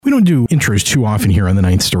We don't do intros too often here on the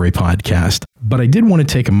Ninth Story podcast, but I did want to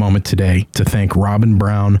take a moment today to thank Robin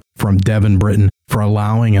Brown from Devon, Britain, for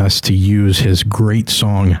allowing us to use his great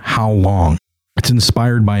song, How Long. It's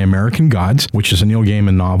inspired by American Gods, which is a Neil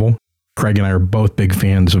Gaiman novel. Craig and I are both big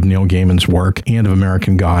fans of Neil Gaiman's work and of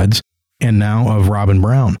American Gods, and now of Robin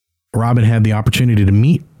Brown. Robin had the opportunity to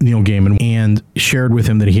meet Neil Gaiman and shared with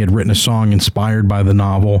him that he had written a song inspired by the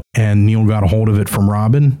novel, and Neil got a hold of it from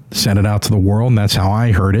Robin, sent it out to the world, and that's how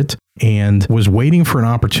I heard it, and was waiting for an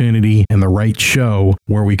opportunity and the right show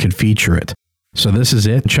where we could feature it. So this is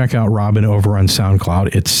it. Check out Robin over on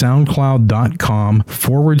SoundCloud. It's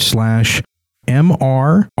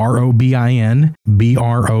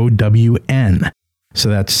soundcloud.com/MrRobinBrown. So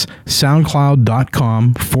that's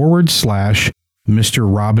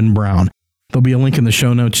soundcloud.com/Mr. Robin Brown. There'll be a link in the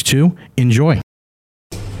show notes too. Enjoy.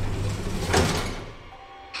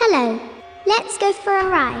 Hello, let's go for a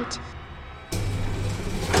ride.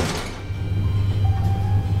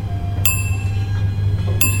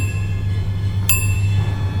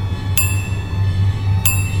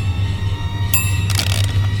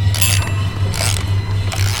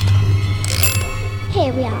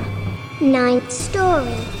 Here we are, Ninth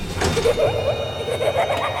Story.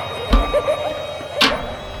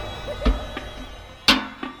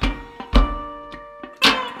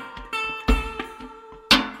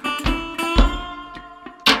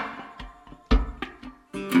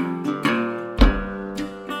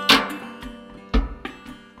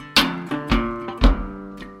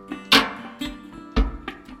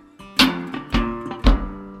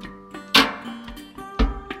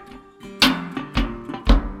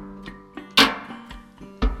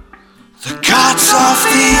 Of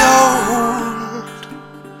the old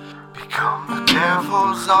become the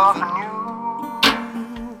devils of the new.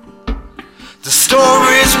 The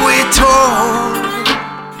stories we told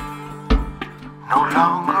no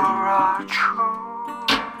longer are true.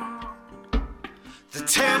 The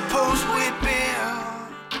temples we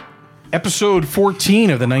build. Episode 14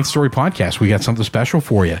 of the Ninth Story podcast. We got something special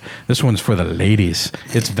for you. This one's for the ladies.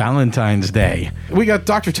 It's Valentine's Day. We got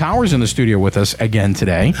Dr. Towers in the studio with us again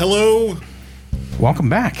today. Hello. Welcome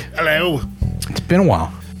back. Hello. It's been a while.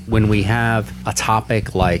 When we have a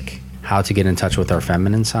topic like how to get in touch with our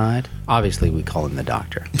feminine side, obviously we call him the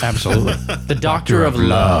doctor. Absolutely. The doctor of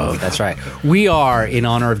love. That's right. We are, in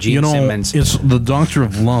honor of Gene Simmons. It's the doctor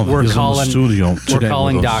of love We're is calling, in the studio today. We're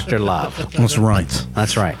calling with us. Dr. Love. That's right.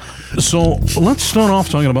 That's right. So let's start off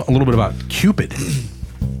talking about a little bit about Cupid.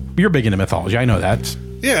 You're big into mythology. I know that.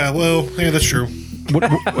 Yeah, well, yeah, that's true. What,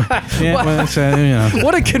 yeah, well, that's,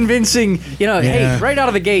 What a convincing, hey, right out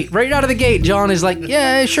of the gate, John is like,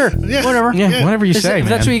 yeah, sure, whatever. Yeah, whatever you say, if man.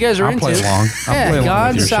 that's what you guys are I'll into. Play along. I'll play along with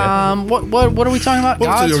gods, your shit. what are we talking about? Well,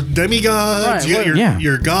 Gods? so your demigods, Right, you got what-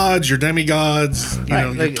 your gods, your demigods,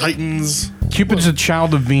 your like- titans. Cupid's a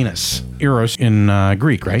child of Venus, Eros in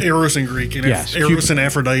Greek, right? Eros in Greek, and Yes, Eros Cupid. and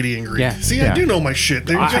Aphrodite in Greek. Yeah. See, Yeah. I do know my shit.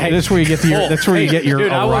 There you go. That's where you get your. That's where you get your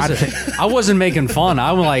Dude, erotic. I wasn't making fun.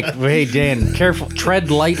 I'm like, hey, Dan, careful,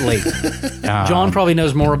 tread lightly. John probably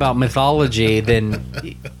knows more about mythology than,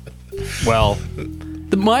 well,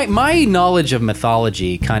 my knowledge of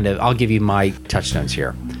mythology kind of, I'll give you my touchstones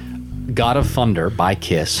here. God of Thunder by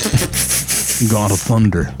Kiss. God of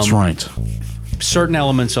Thunder. That's right. Certain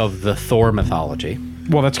elements of the Thor mythology.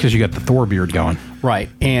 Well, that's because you got the Thor beard going. Right.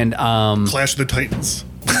 And Clash of the Titans.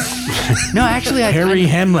 no, actually, Harry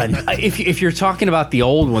Hamlin. If you're talking about the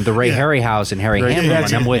old one, the Ray Harryhausen, Harry Hamlin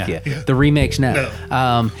that's one, I'm it, with yeah. you. The remakes, no.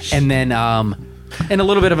 And then and a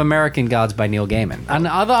little bit of American Gods by Neil Gaiman. And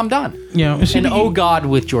I'm done. Yeah. And Oh God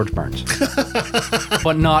with George Burns,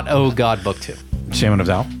 but not Oh God Book 2. Salmon of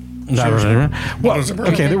Doubt. Well,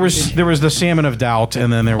 okay, there was the Salmon of Doubt,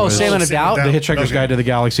 and then there was Salmon of Doubt? the Hitchhiker's Okay. Guide to the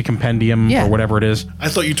Galaxy Compendium, Yeah. or whatever it is. I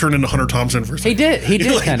thought you turned into Hunter Thompson for a second. He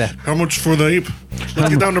did Like, kind of. How much for the ape? Let's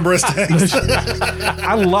get down to breast tags.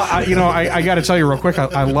 I got to tell you real quick.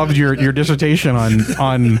 I loved your dissertation on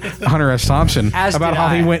Hunter S. Thompson As about did how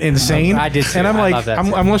he I. went insane. I did too. And I'm I like, love that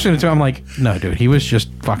too. I'm listening to him. I'm like, no, dude, he was just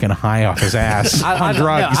fucking high off his ass on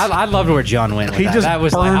drugs. I loved where John went with He that. just That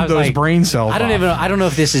was burned I was those brain cells I don't know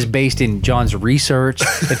if this is based in John's research,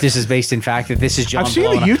 if this is based in fact, if this is John. I've seen the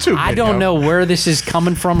blowing up. YouTube I video. don't know where this is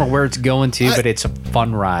coming from or where it's going to, but it's a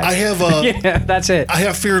fun ride. I have yeah, that's it. I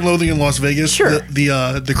have Fear and Loathing in Las Vegas. Sure.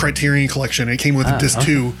 The Criterion collection. It came with disc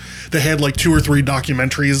 2. They had like 2 or 3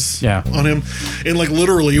 documentaries on him, and like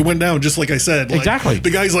literally it went down just like I said. Like, Exactly.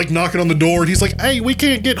 The guy's like knocking on the door, and he's like, "Hey, we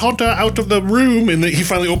can't get Hunter out of the room," and he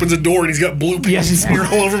finally opens a door and he's got blue paint smeared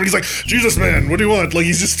all over him. He's like, Jesus, man, what do you want? Like,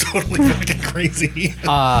 he's just totally fucking crazy.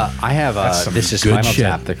 I have This Is Spinal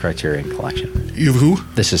Tap, the Criterion Collection. You have who?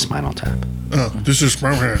 This Is Spinal Tap. Oh, This Is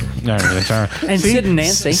Spinal Tap. And Sid and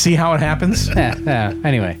Nancy. See how it happens? Yeah.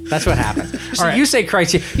 Anyway, that's what happened. So you say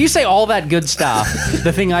Criterion, you say all that good stuff.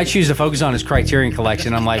 The thing I choose to focus on is Criterion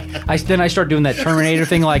Collection. I'm like, then I start doing that Terminator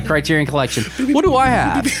thing like Criterion Collection. What do I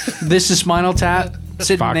have? This Is Spinal Tap.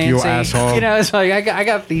 Sid Fuck and you, Nancy. asshole. You know, it's like I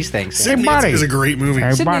got these things. Sid and Nancy is a great movie.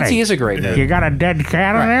 Sid and Nancy is a great movie. You got a dead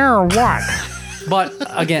cat in there or what? But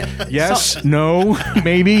again, Yes, no,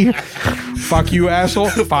 maybe. Fuck you, asshole.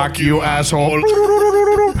 Fuck you, asshole.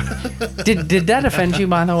 Did that offend you,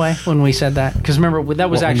 by the way, when we said that? Because remember, that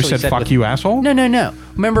was When actually you said said fuck with- you, asshole? No.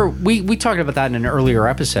 Remember, we talked about that in an earlier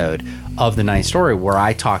episode of the Ninth Story where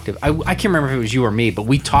I talked. I can't remember if it was you or me, but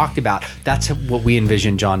we talked about that's what we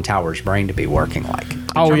envisioned John Tower's brain to be working like.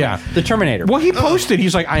 Oh, yeah. The Terminator. Well, he posted,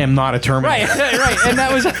 he's like, I am not a Terminator. Right. And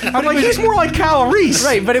that was. I'm like, he's more like Kyle Reese.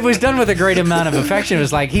 Right, but it was done with a great amount of affection. It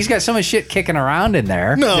was like he's got so much shit kicking around in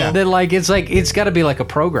there. No. That it's got to be like a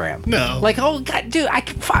program. No. Like, oh god, dude, I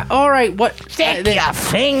can. All right, what? Stick your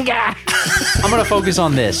finger. I'm gonna focus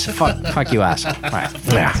on this. Fuck you, asshole. All right.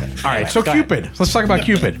 Yeah. All right, so Cupid. Let's talk about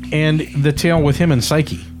Cupid and the tale with him and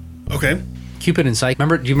Psyche. Okay. Cupid and Psyche. Do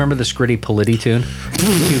you remember the Scritti Politti tune?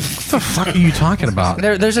 What the fuck are you talking about?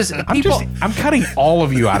 There's this. I'm cutting all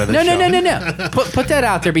of you out of this show. No. Put that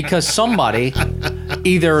out there because somebody,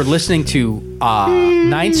 either listening to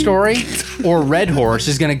Ninth Story or Red Horse,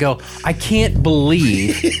 is gonna go, I can't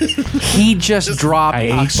believe he just dropped I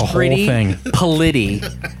a ate the whole Scritti thing.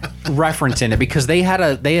 Politti reference in it because they had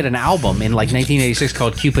an album in like 1986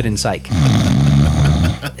 called Cupid and Psyche.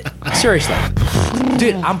 Seriously.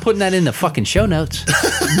 Dude, I'm putting that in the fucking show notes.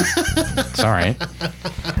 It's all right.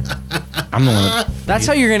 I'm the one. That's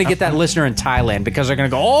how you're going to get that listener in Thailand because they're going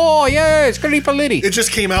to go, oh, yeah, it's Scritti Politti. It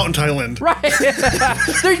just came out in Thailand. Right.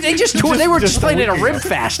 they just toured. They were just playing at a Rib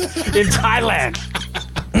Fest in Thailand.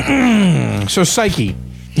 So Psyche,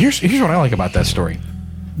 here's what I like about that story.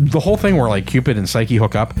 The whole thing where like Cupid and Psyche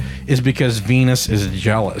hook up is because Venus is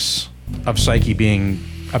jealous of Psyche being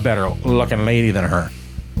a better looking lady than her.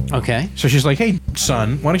 Okay. So she's like, hey,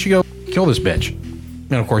 son, why don't you go kill this bitch?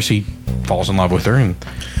 And of course he falls in love with her, and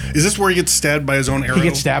Is this where he gets stabbed by his own arrow? he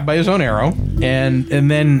gets stabbed by his own arrow, and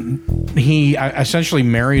then he essentially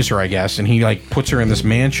marries her, I guess, and he like puts her in this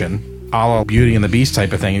mansion, a la Beauty and the Beast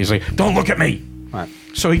type of thing, and he's like, don't look at me. Right.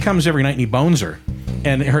 So he comes every night and he bones her.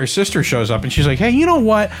 And her sister shows up and she's like, hey, you know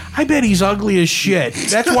what? I bet he's ugly as shit.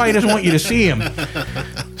 That's why he doesn't want you to see him.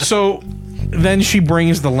 So then she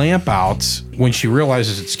brings the lamp out when she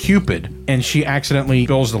realizes it's Cupid, and she accidentally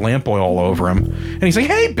spills the lamp oil all over him. And he's like,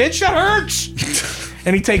 hey, bitch, that hurts.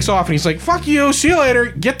 And he takes off and he's like, fuck you, see you later.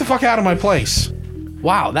 Get the fuck out of my place.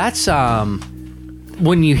 Wow, that's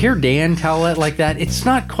when you hear Dan tell it like that, it's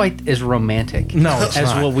not quite as romantic. No, it's as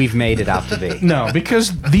not. what we've made it out to be. No,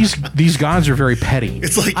 because these gods are very petty.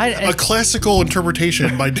 It's like a classical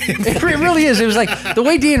interpretation by Dan. It really is. It was like the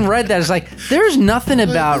way Dan read that is like there's nothing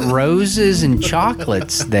about roses and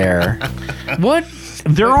chocolates there. What?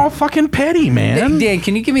 They're all fucking petty, man. Dan,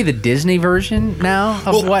 can you give me the Disney version now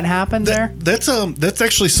of what happened there? That's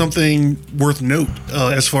actually something worth note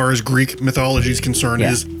as far as Greek mythology is concerned.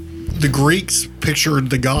 Yeah. Is the Greeks pictured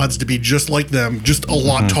the gods to be just like them, just a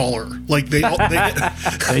lot taller. Like they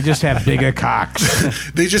just have bigger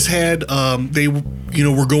cocks. They just had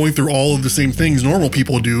were going through all of the same things normal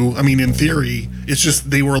people do. I mean, in theory, it's just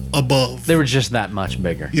they were above. They were just that much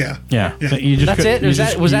bigger. Yeah. You just That's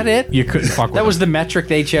it? Was that it? You couldn't fuck with That was them. the metric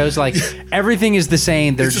they chose. Like everything is the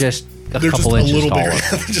same. They're just a couple inches taller.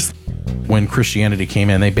 Just When Christianity came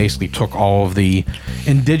in, they basically took all of the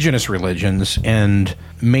indigenous religions and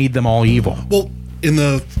made them all evil. well, in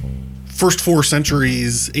the first 4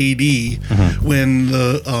 centuries AD, when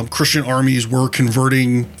the Christian armies were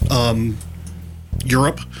converting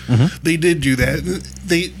Europe, they did do that.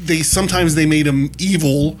 They sometimes they made them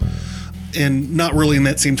evil, and not really in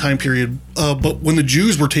that same time period. But when the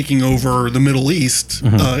Jews were taking over the Middle East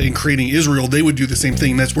and creating Israel, they would do the same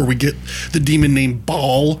thing. That's where we get the demon named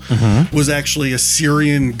Baal, was actually a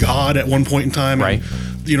Syrian god at one point in time. Right.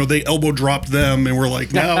 And, they elbow dropped them, and we're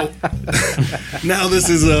like, now this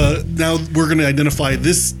is now we're going to identify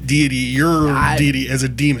this deity, your deity, as a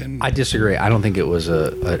demon. I disagree. I don't think it was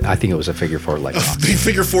I think it was a figure 4 leg lock. They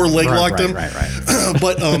figure 4 leg locked them. Right.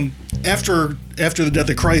 But after the death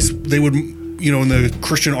of Christ, they would, and the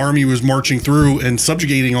Christian army was marching through and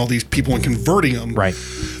subjugating all these people and converting them. Right.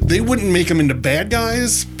 they wouldn't make them into bad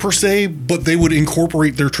guys per se, but they would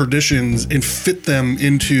incorporate their traditions and fit them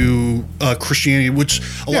into Christianity, which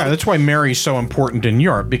That's why Mary's so important in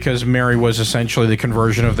Europe, because Mary was essentially the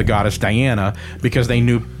conversion of the goddess Diana, because they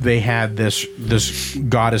knew they had this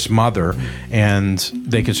goddess mother, and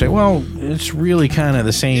they could say, well, it's really kind of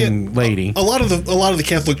the same lady. A lot of the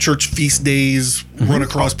Catholic Church feast days run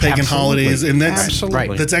across pagan holidays, and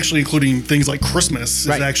that's actually including things like Christmas is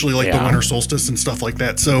actually like the winter solstice and stuff like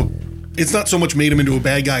that. So it's not so much made him into a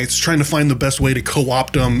bad guy, it's trying to find the best way to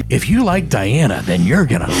co-opt him. If you like Diana, then you're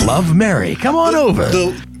gonna love Mary. Come on over.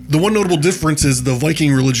 The one notable difference is the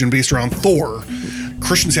Viking religion based around Thor.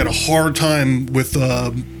 Christians had a hard time with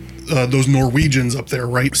those Norwegians up there,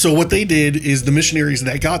 right? So what they did is the missionaries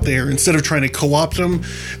that got there, instead of trying to co-opt them,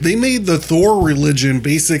 they made the Thor religion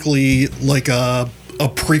basically like a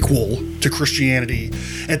prequel to Christianity.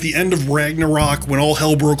 At the end of Ragnarok, when all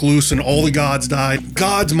hell broke loose and all the gods died,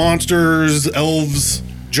 gods, monsters, elves,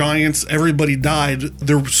 giants, everybody died.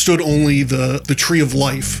 There stood only the tree of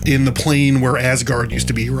life in the plain where Asgard used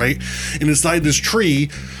to be, right? And inside this tree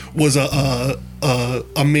was a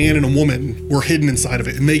man and a woman were hidden inside of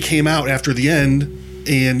it, and they came out after the end.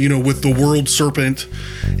 And, with the world serpent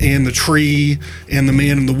and the tree and the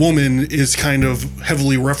man and the woman is kind of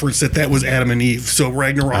heavily referenced that was Adam and Eve. So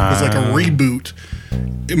Ragnarok was like a reboot.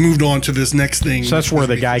 It moved on to this next thing. So that's where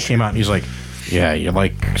the guy came out and he's like, yeah, you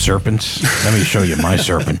like serpents? Let me show you my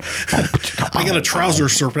serpent. I got a trouser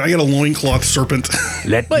serpent. I got a loincloth serpent.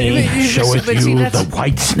 Let me show you the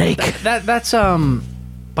white snake. That's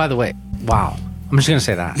by the way, wow. I'm just gonna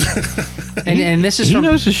say that, and this is he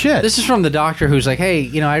knows his shit. This is from the doctor who's like, hey,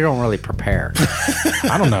 I don't really prepare.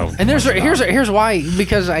 I don't know. And here's why,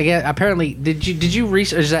 because I get apparently did you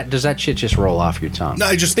research that? Does that shit just roll off your tongue? No,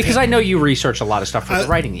 I know you research a lot of stuff for the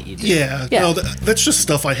writing that you do. Yeah. No, that's just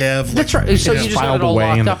stuff I have. That's right. So you just have it all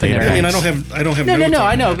locked up in there. I mean, I don't have. No.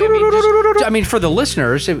 I know. I mean, for the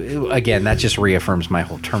listeners, again, that just reaffirms my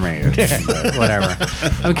whole Terminator. Whatever.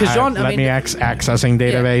 Because John, accessing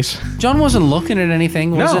database. Yeah. John wasn't looking at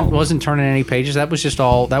anything. Wasn't turning any pages. That was just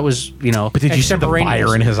all. That was But did you see the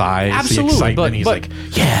fire in his eyes? Absolutely. The excitement. He's like,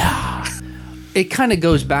 yeah. It kind of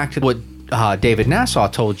goes back to what David Nassau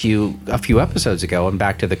told you a few episodes ago, and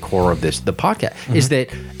back to the core of the podcast, is that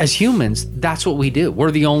as humans, that's what we do.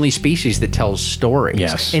 We're the only species that tells stories.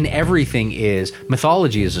 Yes. And everything is,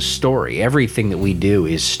 mythology is a story. Everything that we do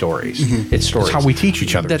is stories. It's stories. It's how we teach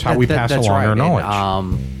each other. It's how we pass along our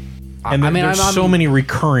knowledge. And there's so many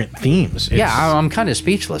recurrent themes. I'm kind of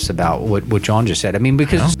speechless about what John just said. I mean,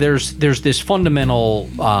 because there's this fundamental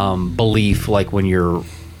belief, like when you're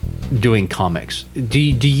doing comics. Do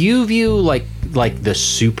you view like the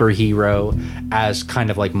superhero as kind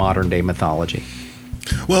of like modern day mythology?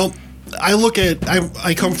 Well,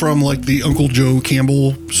 I come from like the Uncle Joe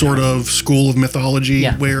Campbell sort of school of mythology,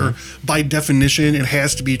 where by definition it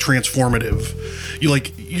has to be transformative.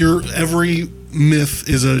 Every myth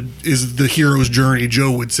is the hero's journey,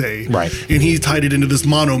 Joe would say, right? And he tied it into this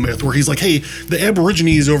monomyth where he's like, hey, the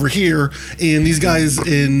Aborigines over here and these guys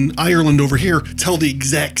in Ireland over here tell the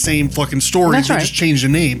exact same fucking story. That's they right. just change the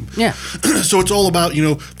name. Yeah. So it's all about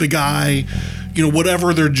the guy,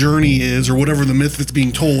 whatever their journey is or whatever the myth that's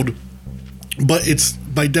being told. But it's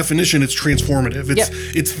by definition, it's transformative.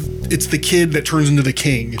 It's the kid that turns into the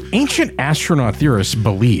king. Ancient astronaut theorists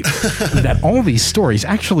believe that all these stories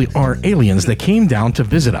actually are aliens that came down to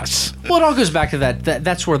visit us. Well, it all goes back to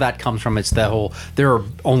that's where that comes from. It's the whole, there are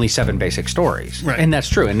only 7 basic stories. Right. And that's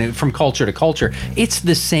true. And from culture to culture, it's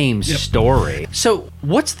the same story. So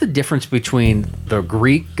what's the difference between the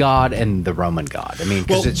Greek god and the Roman god? I mean,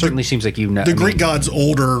 because it certainly seems like the Greek god's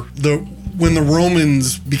older. When the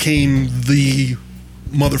Romans became the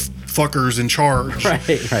motherfuckers in charge,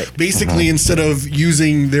 right. Basically, instead of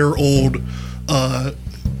using their old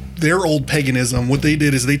paganism, what they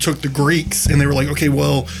did is they took the Greeks and they were like, okay,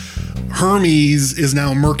 well, Hermes is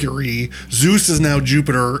now Mercury, Zeus is now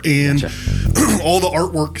Jupiter, and all the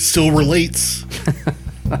artwork still relates.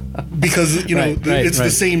 Because it's the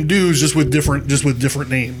same dudes, just with different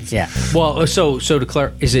names. Yeah. Well, so to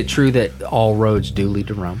clarify, is it true that all roads do lead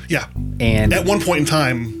to Rome? Yeah. And at one point in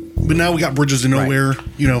time, but now we got bridges to nowhere.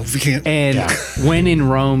 If you can't. And when in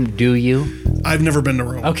Rome, do you? I've never been to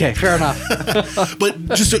Rome. Okay, fair enough. But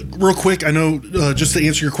just real quick, I know just to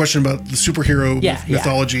answer your question about the superhero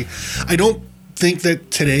mythology, I don't think that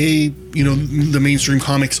today, the mainstream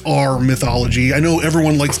comics are mythology. I know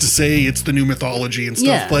everyone likes to say it's the new mythology and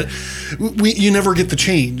stuff, but you never get the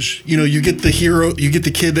change. You get the hero, you get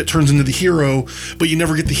the kid that turns into the hero, but you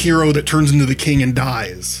never get the hero that turns into the king and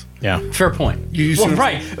dies. Yeah. Fair point. You see well, what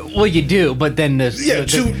I'm right. Well, you do, but then the Yeah,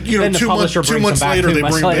 then the 2 months, publisher 2 brings months them back later 2 they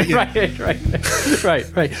months bring later. it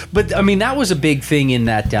back. Right. But I mean, that was a big thing in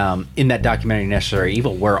that documentary, Necessary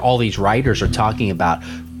Evil, where all these writers are talking about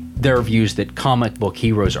their views that comic book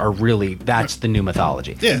heroes are really that's the new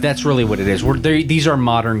mythology. Yeah. That's really what it is. These are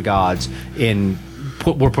modern gods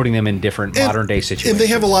we're putting them in different modern day situations. And they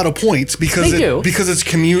have a lot of points because They do. because it's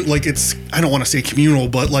it's I don't want to say communal,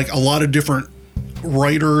 but like a lot of different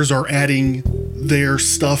writers are adding their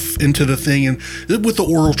stuff into the thing, and with the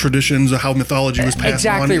oral traditions of how mythology was passed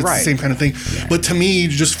Exactly on, it's right. the same kind of thing. Yeah. But to me,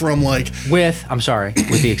 just from like with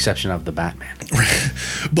the exception of the Batman.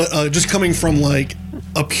 But just coming from like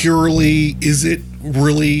a purely, is it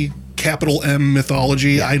really capital M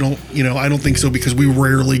mythology? Yeah. I don't think so, because we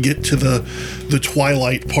rarely get to the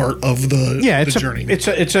twilight part of the journey.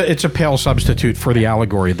 It's a pale substitute for the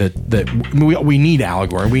allegory that we need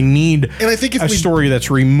allegory. We need, and I think if story that's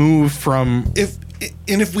removed from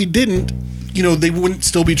if we didn't, they wouldn't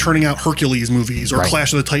still be turning out Hercules movies or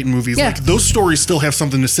Clash of the Titan movies. Yeah. Like those stories still have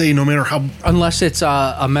something to say, no matter how. Unless it's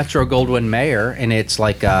a Metro Goldwyn Mayer, and it's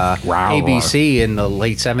like ABC in the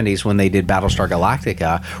late 70s when they did Battlestar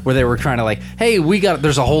Galactica, where they were trying to hey,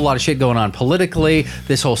 there's a whole lot of shit going on politically.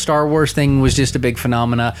 This whole Star Wars thing was just a big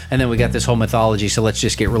phenomena, and then we got this whole mythology, so let's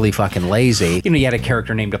just get really fucking lazy. You had a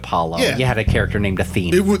character named Apollo. Yeah. You had a character named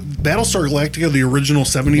Athena. Battlestar Galactica, the original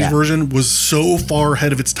 70s version, was so far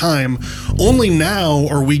ahead of its time. Only now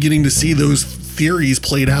are we getting to see those theories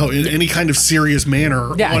played out in any kind of serious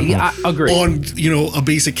manner. I agree. On a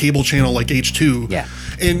basic cable channel like H2. Yeah.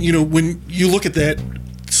 And when you look at the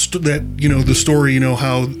story,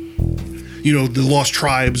 how the lost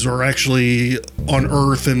tribes are actually on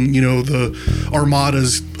Earth, and the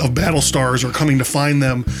armadas of Battlestars are coming to find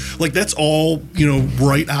them. Like that's all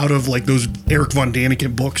right out of like those Eric von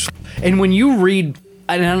Däniken books. And when you read,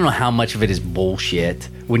 and I don't know how much of it is bullshit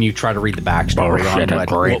when you try to read the backstory on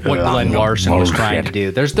what Glenn Larson was trying to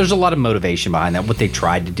do. There's a lot of motivation behind that, what they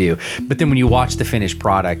tried to do. But then when you watch the finished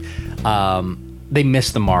product, they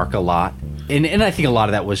missed the mark a lot. And I think a lot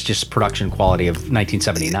of that was just production quality of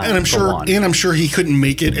 1979. And I'm sure he couldn't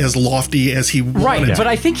make it as lofty as he wanted. Right, but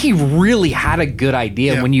I think he really had a good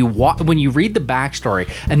idea. Yeah. When you read the backstory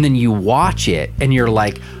and then you watch it and you're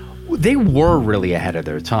like, they were really ahead of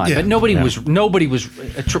their time, but nobody was.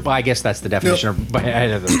 I guess that's the definition of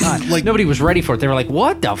ahead of their time. Nobody was ready for it. They were like,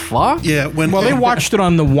 "What the fuck?" Yeah. They watched it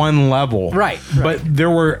on the one level, right? But there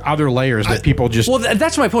were other layers that people just. Well,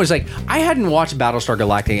 that's my point. Is I hadn't watched Battlestar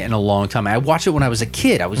Galactica in a long time. I watched it when I was a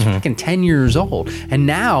kid. I was fucking 10 years old, and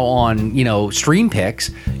now on Stream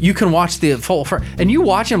Picks, you can watch the full. And you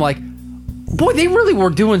watch them like. Boy, they really were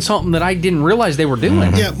doing something that I didn't realize they were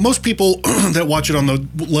doing. Yeah, most people that watch it on the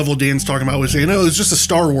level Dan's talking about would say, no, it's just a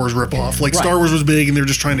Star Wars ripoff. Like, Star Wars was big and they're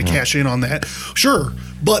just trying to cash in on that. Sure,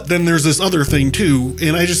 but then there's this other thing, too.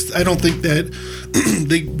 And I don't think that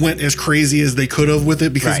they went as crazy as they could have with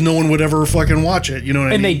it, because no one would ever fucking watch it. You know what I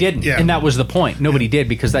mean? And they didn't. Yeah. And that was the point. Nobody did,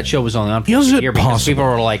 because that show was only on for Is a it year because possible? people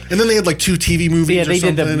were like... And then they had like 2 TV movies Yeah, or they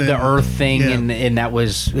did something. the Earth thing, and that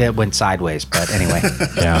went sideways. But anyway.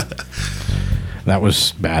 Yeah. That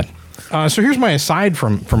was bad. So here's my aside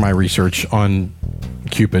from my research on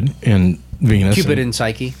Cupid and Venus. Cupid and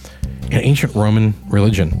Psyche. In ancient Roman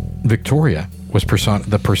religion, Victoria was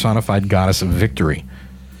the personified goddess of victory.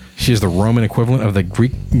 She is the Roman equivalent of the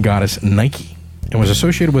Greek goddess Nike and was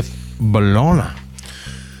associated with Bellona.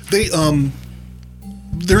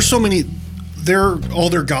 There's so many... all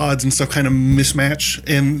their gods and stuff kind of mismatch,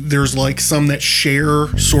 and there's like some that share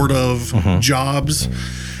sort of jobs.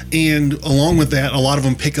 And along with that, a lot of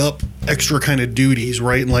them pick up extra kind of duties,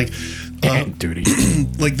 right? And like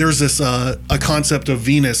duties. Like there's this a concept of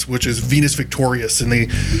Venus, which is Venus Victorious, and the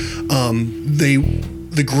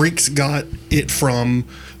Greeks got it from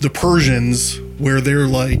the Persians, where they're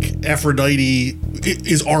like Aphrodite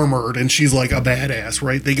is armored and she's like a badass,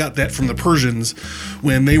 right? They got that from the Persians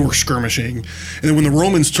when they were skirmishing, and then when the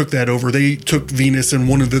Romans took that over, they took Venus, and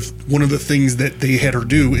one of the things that they had her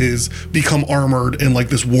do is become armored and like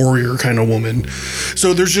this warrior kind of woman.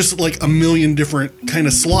 So there's just like a million different kind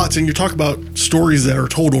of slots, and you talk about stories that are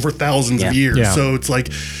told over thousands of years. Yeah. So it's like,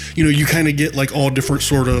 you kind of get like all different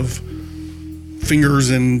sort of fingers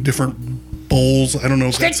and different bowls. I don't know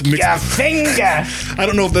if that's mixed. I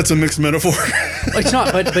don't know if that's a mixed metaphor. It's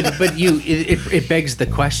not, but it begs the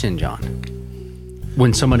question, John.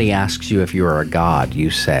 When somebody asks you if you are a god, you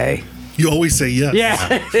say, You always say yes.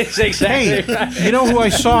 Yeah, it's exactly Hey, right. you know who I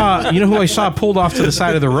saw? You know who I saw pulled off to the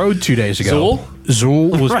side of the road 2 days ago?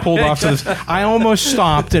 Zool was pulled off to the. I almost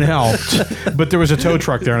stopped and helped, but there was a tow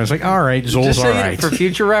truck there, and I was like, "All right, Zool's Just all say right." for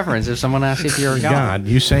future reference, if someone asks if you're a god. God,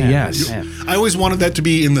 you say yes. Yeah. I always wanted that to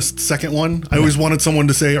be in the second one. I always wanted someone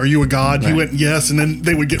to say, "Are you a god?" He went yes, and then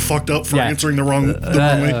they would get fucked up for Yeah. answering the wrong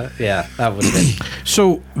way. Yeah, that would have been.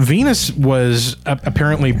 So Venus was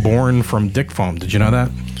apparently born from dick foam. Did you know that?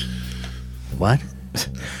 What?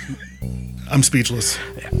 I'm speechless.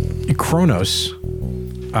 Kronos.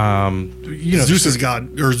 You know, Zeus's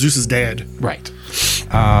god or Zeus's dad. right.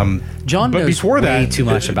 John But knows before way that- too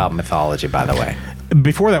much about mythology, by the way.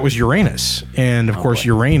 Before that was Uranus, and of course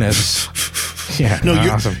Uranus. Yeah, No,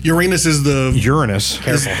 awesome. Uranus is the Uranus.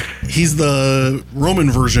 he's the Roman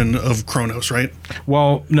version of Kronos, right?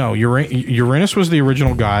 Well, no, Uranus was the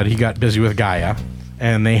original god. He got busy with Gaia,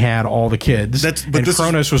 and they had all the kids. But and this is-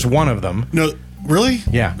 Kronos was one of them. No, really?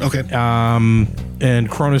 Yeah. Okay. And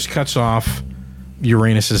Kronos cuts off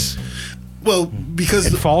Uranus's. Well, because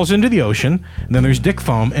It falls into the ocean. And then there's dick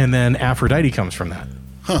foam, and then Aphrodite comes from that.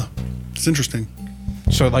 it's interesting.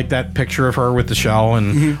 So, like that picture of her with the shell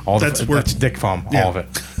and all That's that's where- dick foam, Yeah. all of it.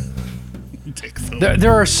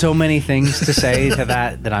 There are so many things to say to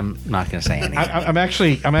that I'm not going to say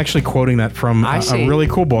anything. I'm actually quoting that from I a see. really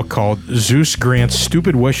cool book called Zeus Grants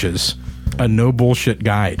Stupid Wishes, a no bullshit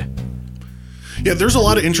guide. Yeah, there's a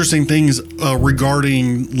lot of interesting things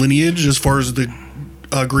regarding lineage as far as the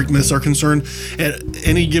Greek myths are concerned. At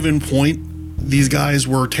any given point, these guys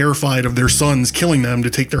were terrified of their sons killing them to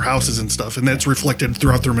take their houses and stuff, and that's reflected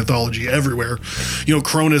throughout their mythology everywhere. You know,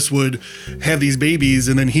 Cronus would have these babies,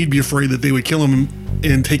 and then he'd be afraid that they would kill him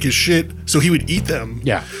and take his shit, so he would eat them.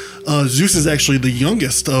 Yeah. Zeus is actually the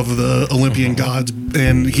youngest of the Olympian gods,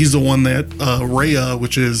 and he's the one that Rhea,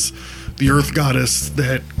 which is the earth goddess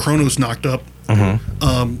that Kronos knocked up,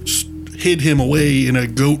 hid him away in a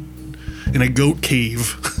goat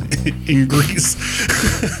cave in Greece.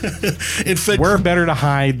 And fed Where better to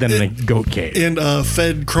hide than in a goat cave? and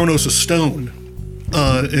fed Kronos a stone.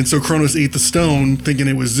 And so Kronos ate the stone, thinking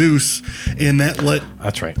it was Zeus, and that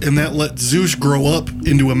let Zeus grow up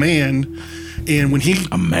into a man. And when he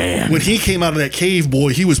came out of that cave, boy,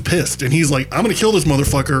 he was pissed, and he's like, "I'm gonna kill this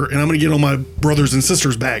motherfucker, and I'm gonna get all my brothers and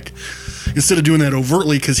sisters back." Instead of doing that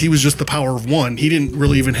overtly, because he was just the power of one, he didn't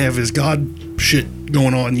really even have his god shit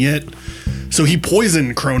going on yet. So he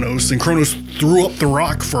poisoned Kronos, and Kronos threw up the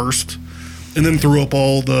rock first, and then threw up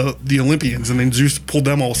all the Olympians, and then Zeus pulled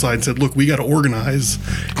them all aside and said, "Look, we got to organize.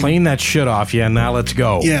 Clean that shit off. Yeah, now let's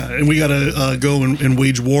go. Yeah, and we got to go and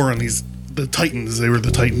wage war on the Titans. They were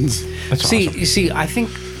the Titans." That's See, awesome. you see, I think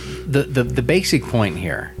the basic point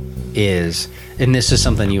here is, and this is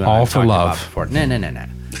something you and I All have for talked love. about before. No.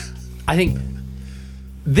 I think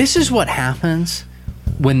this is what happens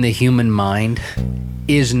when the human mind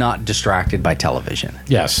is not distracted by television.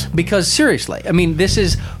 Yes. Because seriously, I mean,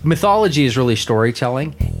 mythology is really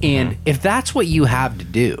storytelling, and if that's what you have to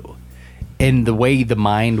do, and the way the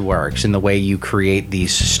mind works, and the way you create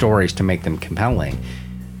these stories to make them compelling,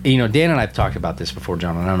 you know, Dan and I have talked about this before,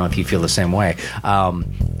 John, and I don't know if you feel the same way.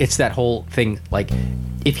 It's that whole thing, like,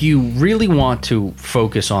 if you really want to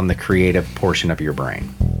focus on the creative portion of your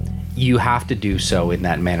brain, you have to do so in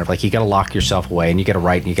that manner. Like, you got to lock yourself away, and you got to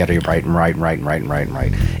write, and you got to write and write and write and write and write and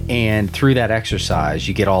write. And through that exercise,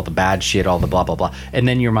 you get all the bad shit, all the blah blah blah, and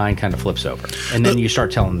then your mind kind of flips over, and then you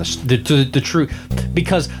start telling the truth.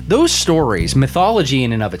 Because those stories, mythology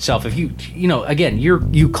in and of itself, if you know, again,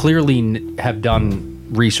 you clearly have done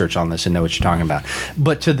research on this and know what you're talking about,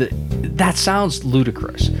 but that sounds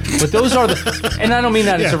ludicrous, but those are and I don't mean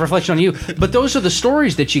that it's a reflection on you, but those are the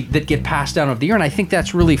stories that get passed down over the year, and I think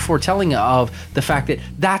that's really foretelling of the fact that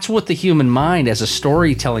that's what the human mind as a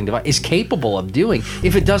storytelling device is capable of doing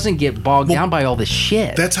if it doesn't get bogged down by all this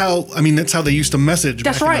shit. That's how they used to message.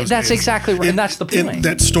 That's back in right. those That's days. exactly right. And that's the point. And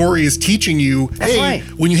that story is teaching you, That's hey, right.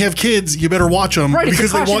 when you have kids, you better watch them Right, it's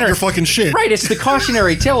because the they want your fucking shit. Right, it's the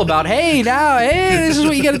cautionary tale about, hey, this is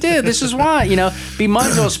what you got to do. This is why, you know, be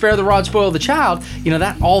mindful, spare the rod, spoil the child. You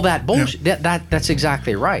know, all that bullshit. Yeah. That's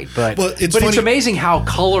exactly right. But it's it's funny- amazing how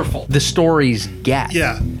colorful the stories get.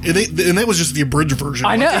 Yeah, and that was just the abridged version.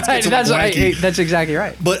 I know. Like, it's wacky. That's exactly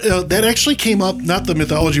right. But that actually came up, not the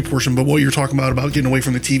mythology portion, but what you're talking about getting away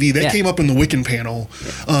from the TV. That came up in the Wiccan panel.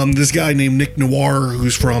 This guy named Nick Noir,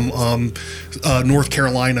 who's from North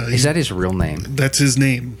Carolina. Is that his real name? That's his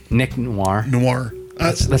name, Nick Noir. Noir.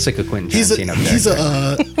 That's like a Quentin Tarantino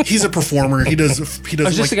character. He's a performer. He does. Oh,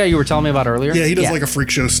 is this the guy you were telling me about earlier? Yeah, he does like a freak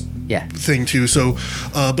show thing too. So,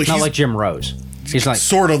 but not like Jim Rose. He's like,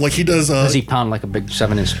 sort of like he does. does he pound like a big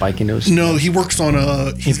 7-inch spike into his? No, he works on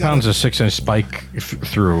a. He pounds a 6-inch spike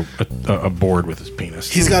through a board with his penis.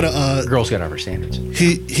 He's got a. Girls got to have her standards.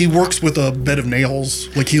 He works with a bed of nails,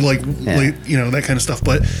 like that kind of stuff.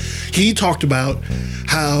 But he talked about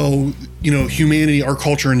how humanity, our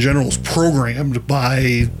culture in general, is programmed by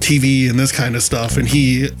TV and this kind of stuff. And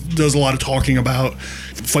he does a lot of talking about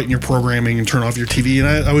fighting your programming and turn off your TV. And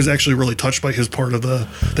I was actually really touched by his part of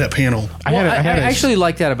that panel. I actually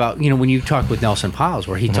like that about, when you talk with Nelson Piles,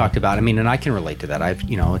 where he talked about, and I can relate to that. I've, a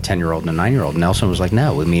 10-year-old and a 9-year-old. Nelson was like,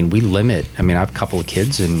 no, we limit. I have a couple of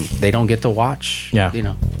kids and they don't get to watch. Yeah.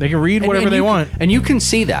 They can read whatever they want. And you can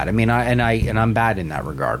see that. I'm bad in that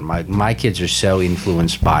regard. My kids are so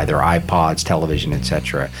influenced by their iPods, television,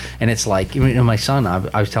 etc. And it's like, my son,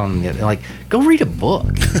 I was telling him, like, go read a book.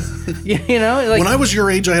 When I was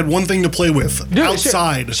your age, I had one thing to play with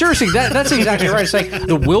outside. Seriously, that's exactly right. It's like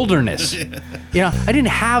the wilderness. I didn't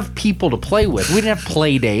have people to play with. We didn't have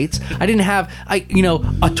play dates. I didn't have,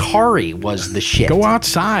 Atari was the shit. Go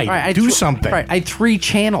outside. Right, do something. Right, I had 3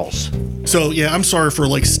 channels. So yeah, I'm sorry for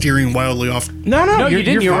steering wildly off. No, you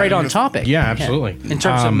didn't. You're right on topic. Yeah, absolutely. In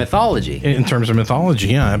terms of mythology. In terms of mythology,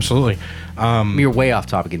 yeah, absolutely. You're way off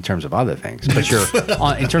topic in terms of other things, but you're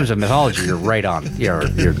in terms of mythology, you're right on. You're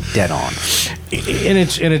dead on. And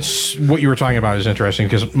it's what you were talking about is interesting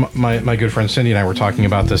because my good friend Cindy and I were talking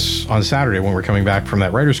about this on Saturday when we were coming back from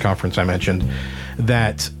that writers conference. I mentioned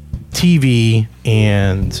that TV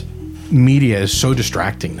and media is so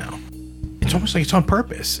distracting now. It's almost like it's on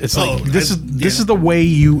purpose. It's like this is the way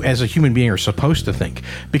you as a human being are supposed to think,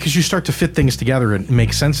 because you start to fit things together and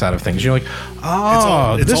make sense out of things. You're like,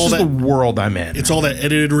 this is the world I'm in. It's all that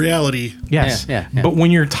edited reality. Yes. Yeah. But when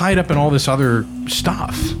you're tied up in all this other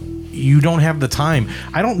stuff, you don't have the time.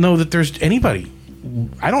 I don't know that there's anybody.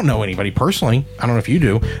 I don't know anybody personally. I don't know if you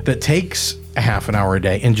do, that takes a half an hour a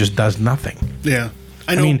day and just does nothing. Yeah.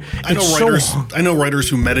 I know writers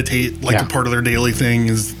who meditate like a part of their daily thing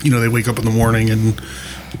is, they wake up in the morning and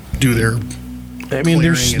do their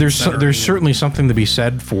there's certainly something to be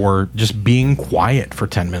said for just being quiet for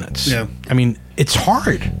 10 minutes. Yeah. It's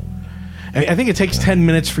hard. I think it takes 10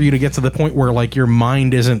 minutes for you to get to the point where like your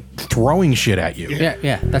mind isn't throwing shit at you.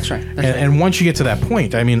 Yeah, that's right. And once you get to that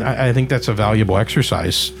point, I think that's a valuable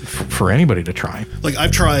exercise for anybody to try. Like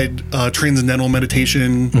I've tried transcendental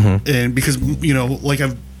meditation, and because like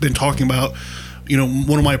I've been talking about,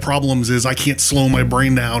 one of my problems is I can't slow my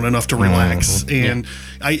brain down enough to relax, and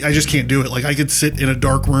I just can't do it. Like I could sit in a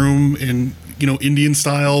dark room in Indian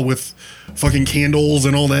style with fucking candles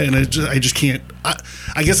and all that, and I just can't.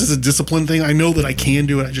 I guess it's a discipline thing. I know that I can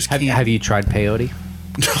do it. I just can't. Have you tried peyote?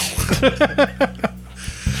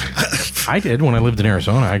 I did when I lived in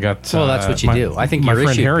Arizona. I got. Well, that's what you do. I think my your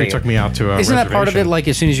friend Harry took me out to a Isn't that part of it? reservation. Like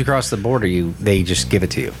as soon as you cross the border, they just give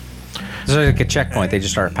it to you. It's like a checkpoint. They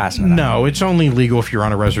just start passing it out. No, it's only legal if you're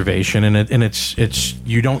on a reservation, and it's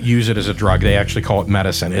you don't use it as a drug. They actually call it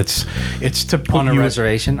medicine. It's to put On a you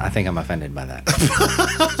reservation? I think I'm offended by that.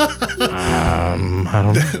 I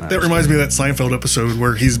don't know. That reminds me of that Seinfeld episode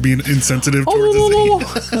where he's being insensitive towards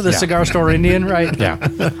The cigar store Indian, right? Yeah.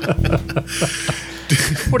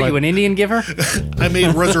 What are you, an Indian giver? I made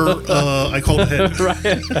I called ahead.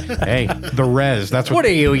 Hey, the res. That's What are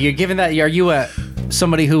you? You're giving that? Are you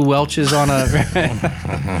somebody who welches on a?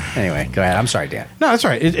 Anyway, go ahead. I'm sorry, Dan. No, that's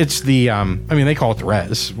all right. It's the. They call it the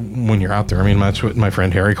res when you're out there. That's what my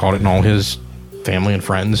friend Harry called it, and all his family and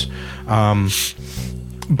friends.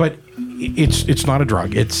 But it's not a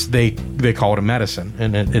drug. They call it a medicine,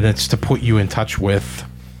 and it's to put you in touch with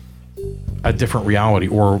a different reality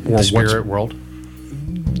or The spirit world.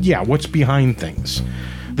 Yeah, what's behind things,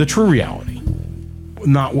 the true reality,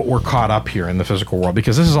 not what we're caught up here in the physical world,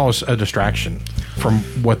 because this is all a distraction from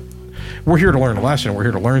what we're here to learn a lesson. We're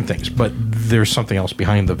here to learn things, but there's something else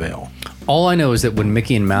behind the veil. All I know is that when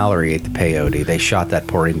Mickey and Mallory ate the peyote, they shot that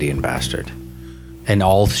poor Indian bastard, and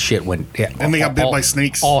all shit went. And they got bit by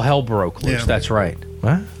snakes. All hell broke loose. Yeah. That's right.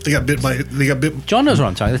 What? They got bit. John knows what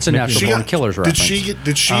I'm talking. That's a natural born killer's reference.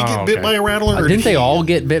 Did she get bit by a rattler? Or Didn't they all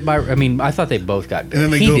get bit by? I thought they both got bit.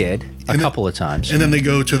 And then he did a couple of times. And then they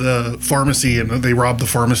go to the pharmacy and they rob the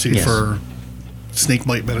pharmacy for snake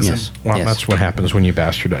bite medicine. Yes. Well, that's what happens when you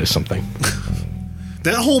bastardize something.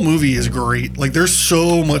 That whole movie is great. Like, there's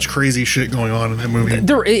so much crazy shit going on in that movie.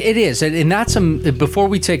 It is, and that's before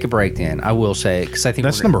we take a break, Dan, I will say, because I think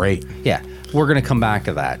that's number 8. Yeah, we're going to come back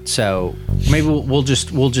to that. So maybe we'll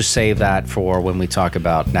just save that for when we talk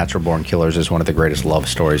about Natural Born Killers as one of the greatest love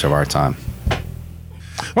stories of our time. Why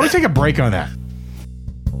don't we take a break on that?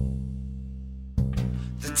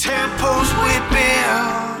 The temples we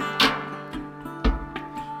build,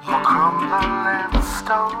 how come the land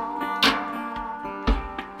stone.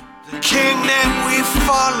 The king that we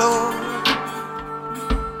follow,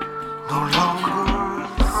 no longer a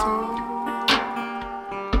throne.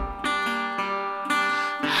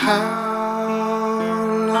 How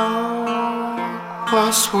long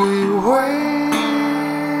must we wait?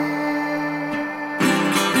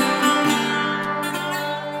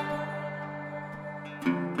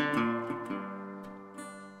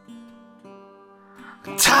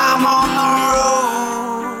 Time on the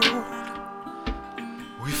road,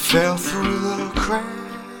 we fell through the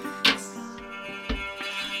cracks.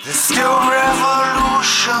 There's still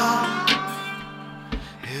revolution,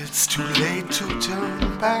 it's too late to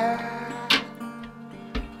turn back.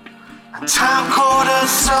 And time caught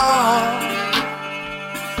us up,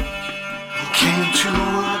 we came to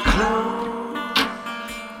a close.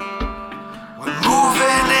 We're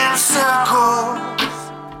moving in circles,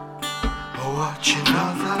 watching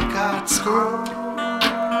other gods grow.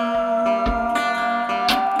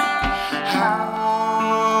 How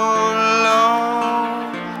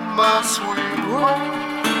long must we wait?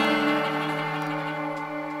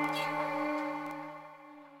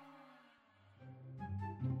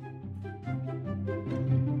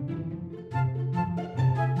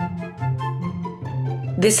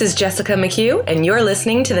 This is Jessica McHugh, and you're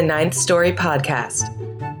listening to the Ninth Story Podcast.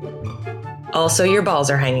 Also, your balls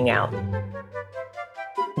are hanging out.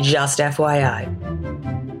 Just FYI.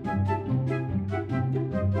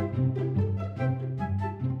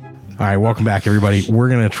 All right, welcome back, everybody. We're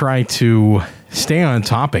going to try to stay on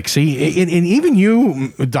topic. See, and even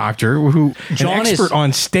you, Doctor, who John an expert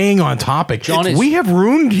on staying on topic, John is- we have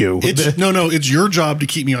ruined you. It's your job to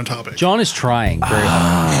keep me on topic. John is trying very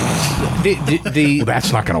hard. Well,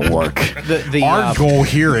 that's not going to work. The Our goal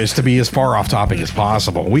here is to be as far off topic as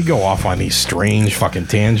possible. We go off on these strange fucking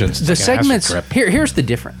tangents. the It's like an acid segments trip. here's the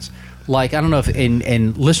difference. Like, I don't know if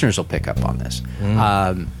and listeners will pick up on this.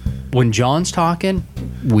 When John's talking,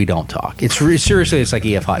 we don't talk. It's seriously, it's like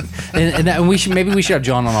E.F. Hutton, and we should have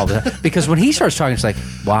John on all the time, because when he starts talking, it's like,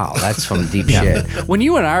 wow, that's some deep shit. When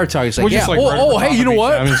you and I are talking, it's like, We're yeah, just like right over hey, top you of know each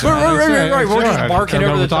what? other. Right, we're just barking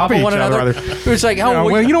over the top of one another. It's like,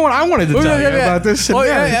 well, you know what? I wanted to tell you about this,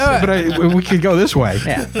 and but we could go this way.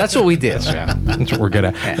 Yeah, that's what we did. Yeah, that's what we're good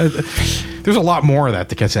at. There's a lot more of that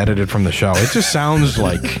gets edited from the show. It just sounds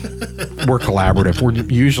like we're collaborative. We're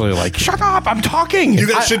usually like, shut up, I'm talking. You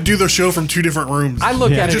guys should do the show from two different rooms. I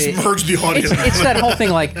look at it. Just merge the audio. It's that whole thing.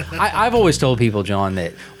 Like I've always told people, John,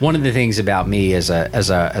 that one of the things about me as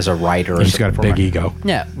a writer, He's got a big ego.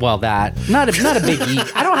 Yeah, well, that not a big ego.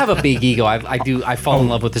 I don't have a big ego. I fall in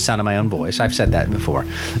love with the sound of my own voice. I've said that before,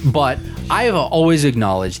 but I have always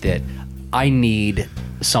acknowledged that I need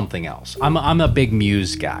something else. I'm a big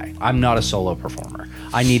muse guy. I'm not a solo performer.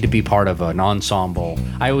 I need to be part of an ensemble.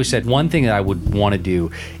 I always said one thing that I would want to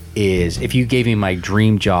do is, if you gave me my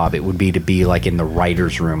dream job, it would be to be like in the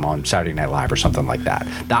writer's room on Saturday Night Live or something like that.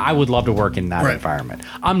 I would love to work in that environment.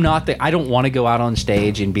 I don't want to go out on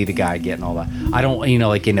stage and be the guy getting all that. I don't,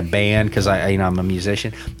 like in a band, because I'm a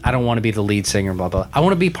musician. I don't want to be the lead singer, blah, blah. I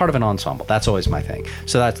want to be part of an ensemble. That's always my thing.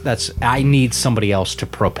 So that's I need somebody else to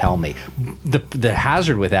propel me. The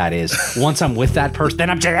hazard with that is, once I'm with that person,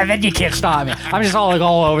 then you can't stop me. I'm just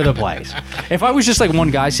all over the place. If I was just like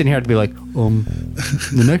one guy sitting here, I'd be like,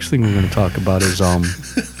 the next thing we're going to talk about is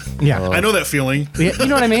Yeah, I know that feeling. you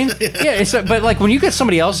know what I mean? Yeah. But like when you get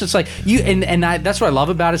somebody else, it's like you that's what I love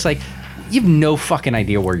about it. It's like you have no fucking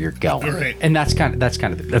idea where you're going, Right. and that's kind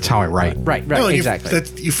of that's how I write. right, No, exactly.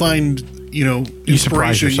 You find, You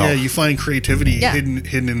surprise inspiration. yourself. Yeah, you find creativity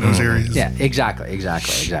hidden in those areas. Yeah, exactly.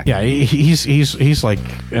 Yeah, he's like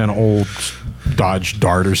an old Dodge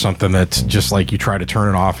Dart or something that's just like you try to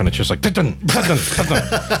turn it off and it's just like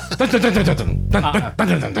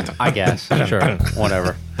I guess. Sure.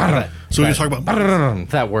 Whatever. So we talk about If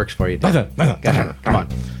that works for you. Come on. All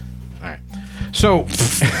right. So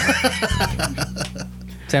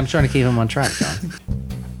I'm trying to keep him on track, John.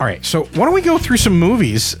 all right, so why don't we go through some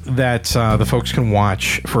movies that the folks can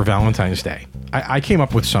watch for Valentine's Day? I came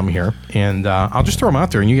up with some here, and I'll just throw them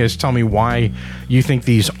out there, and you guys tell me why you think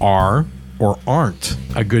these are or aren't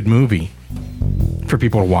a good movie for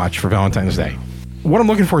people to watch for Valentine's Day. What I'm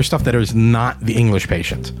looking for is stuff that is not The English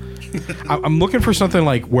Patient. I'm looking for something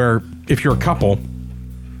like where if you're a couple,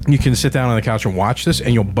 you can sit down on the couch and watch this,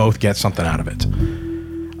 and you'll both get something out of it.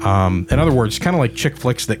 In other words, kind of like chick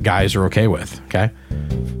flicks that guys are okay with, okay?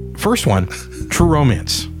 First one, True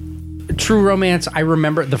Romance. True Romance, I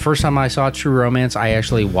remember the first time I saw True Romance, I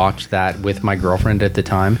actually watched that with my girlfriend at the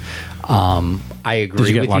time. I agree Did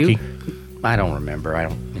you get with lucky? you. I don't remember.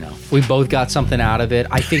 We both got something out of it.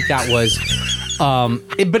 I think that was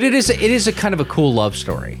But it is a kind of a cool love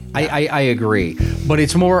story. I agree, but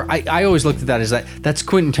it's more. I always looked at that as that's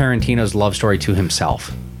Quentin Tarantino's love story to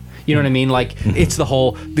himself. You know what I mean? Like it's the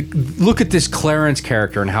whole. Look at this Clarence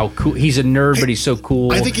character and how cool he's a nerd, but he's so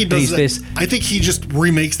cool. I think he does this. I think he just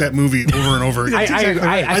remakes that movie over and over.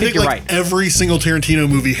 I think you're right. Every single Tarantino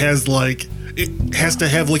movie has it has to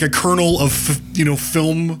have like a kernel of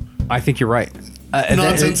film. I think you're right.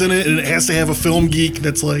 Nonsense in it, and it has to have a film geek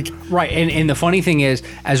that's like right. And the funny thing is,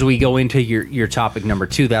 as we go into your topic number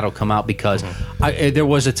 2, that'll come out because there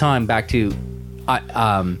was a time back to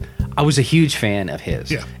I was a huge fan of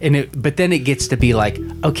his. Yeah. But then it gets to be like,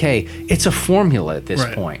 okay, it's a formula at this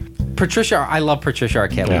point. I love Patricia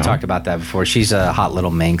Arquette. We talked about that before. She's a hot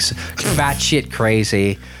little minx, fat shit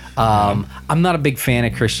crazy. I'm not a big fan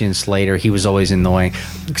of Christian Slater. He was always annoying.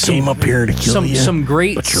 Came up here to kill you. Some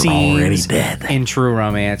great but you're scenes already dead. in True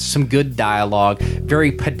Romance. Some good dialogue.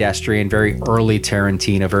 Very pedestrian. Very early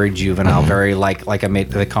Tarantino. Very juvenile. Very like I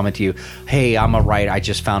made the comment to you. Hey, I'm a writer. I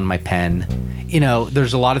just found my pen.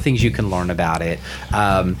 There's a lot of things you can learn about it.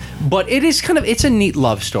 But it is it's a neat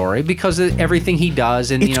love story because of everything he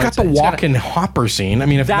does. And it's got the walk-in Hopper scene. I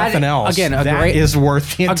mean, if nothing else, again, that is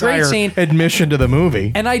worth the entire admission to the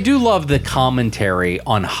movie. And I do love the commentary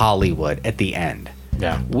on Hollywood at the end.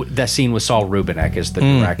 Yeah. That scene with Saul Rubinek as the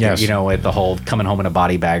director, yes. With the whole coming home in a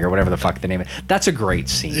body bag or whatever the fuck the name is. That's a great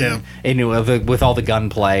scene. Yeah. And with all the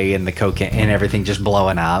gunplay and the cocaine and everything just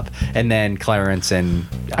blowing up. And then Clarence and...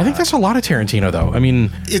 I think that's a lot of Tarantino, though. I mean...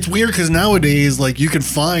 It's weird because nowadays, you can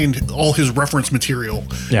find all his reference material.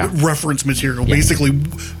 Yeah. Basically,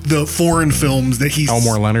 the foreign films that he's...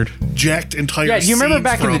 Elmore Leonard. Jacked entire Yeah, you remember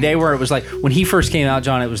back in the day where it was like, when he first came out,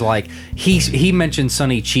 John, it was like, he mentioned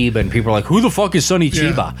Sonny Chiba and people were like, who the fuck is Sonny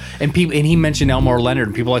Chiba? And he mentioned Elmore Leonard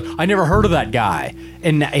and people were like, I never heard of that guy.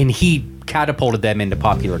 And he catapulted them into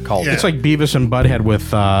popular culture. Yeah. It's like Beavis and Butthead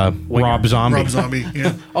with Rob Zombie. Rob Zombie,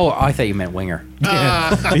 yeah. Oh, I thought you meant Winger.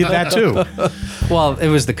 That too. Well, it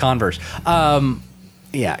was the converse.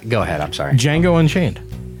 Yeah, go ahead. I'm sorry. Django Unchained.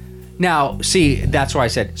 Now, see, that's why I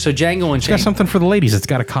said, so Django It's got Unchained. something for the ladies. It's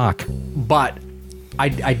got a cock. But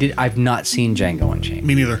I've not seen Django Unchained.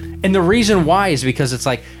 Me neither. And the reason why is because it's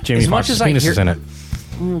like, Jamie as much Foxx's as penis is in it.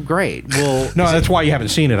 Great. Well, No, that's why you haven't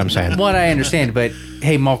seen it, I'm saying. what I understand, but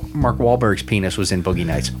hey, Mark Wahlberg's penis was in Boogie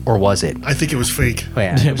Nights, or was it? I think it was fake. Oh,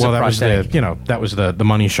 yeah, it was Well, a that was prosthetic. that was the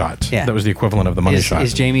money shot. Yeah. That was the equivalent of the money shot.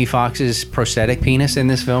 Is Jamie Foxx's prosthetic penis in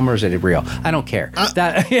this film, or is it real? I don't care.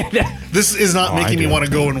 This is not making me want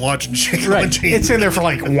to go and watch Django Right. Unchained. It's in there for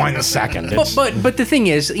like 1 second. But the thing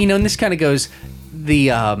is, and this kind of goes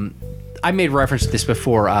I made reference to this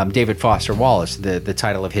before. David Foster Wallace, the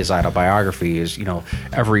title of his autobiography is,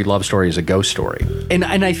 every love story is a ghost story, and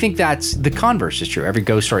I think that's the converse is true. Every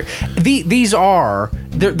ghost story. These are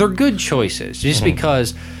they're good choices. Just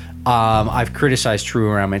because I've criticized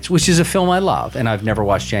True Romance, which is a film I love, and I've never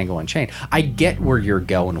watched Django Unchained. I get where you're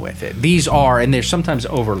going with it. These are, and they're sometimes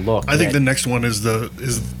overlooked. I think the next one is the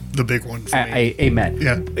big one. For me. Amen.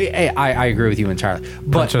 Yeah. I agree with you entirely.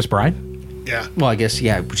 But Princess Bride? Yeah. well, I guess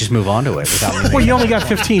just move on to it without me. Well, you only got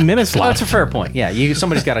 15 minutes Well, that's left. a fair point. Yeah,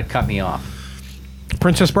 somebody's got to cut me off.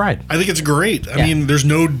 Princess Bride. I think it's great. I Yeah. mean, there's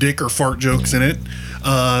no dick or fart jokes in it.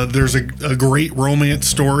 There's a great romance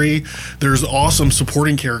story. There's awesome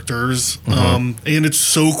supporting characters, and it's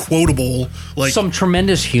so quotable. Like Some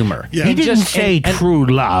tremendous humor. Yeah. He didn't say true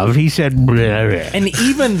love. He said blah, blah. And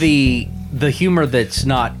even the humor that's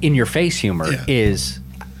not in your face humor Yeah. is,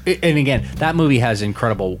 and again, that movie has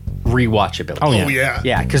incredible rewatchability. Oh, yeah. oh yeah,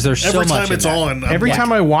 Yeah, because there's so Every much time in it's that. on, Every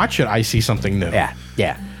time I watch it, I see something new. Yeah,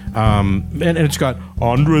 yeah. And it's got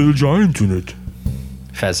Andre the Giant in it.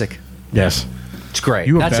 Fezzik. Yes. It's great.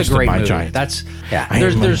 You have That's a bested great my movie. giant. That's yeah. I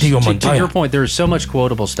There's am there's Diego to Montoya. your point. There's so much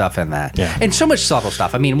quotable stuff in that, Yeah. and so much subtle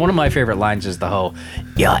stuff. I mean, one of my favorite lines is the whole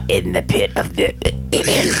 "You're in the pit of the."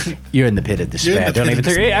 You're in the pit of despair. Don't even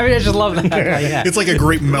think. I mean, I just love that. Yeah. it's like a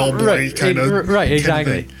great Mel Boy Right, kind of right,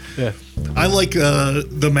 exactly. Yeah. I like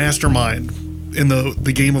the mastermind in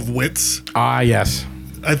the game of wits. Ah, yes.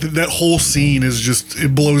 I think that whole scene is just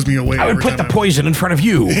it blows me away. I would every put the time poison in front of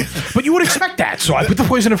you. But you would expect that, so I put the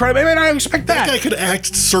poison in front of me, and I expect That guy that. could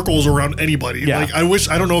act circles around anybody. Yeah. Like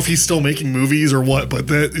I don't know if he's still making movies or what, but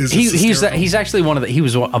that is just He's hysterical. he's actually one of the. He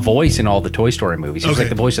was a voice in all the Toy Story movies. He was Okay. like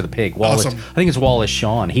the voice of the pig. Wallace. Awesome. I think it's Wallace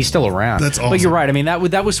Shawn. He's still around. That's But awesome. you're right. I mean,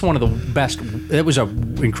 that was one of the best. It was a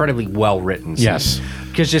incredibly well written. Yes.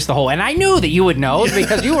 Because just the whole, and I knew that you would know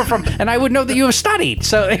because you were from, and I would know that you have studied.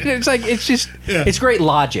 So it's like it's just Yeah. it's great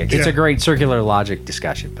logic. It's Yeah. a great circular logic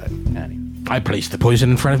discussion. But anyway. I placed the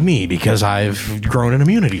poison in front of me because I've grown an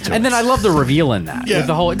immunity to it. And then I love the reveal in that. Yeah. With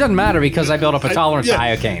the whole, it doesn't matter because I built up a tolerance to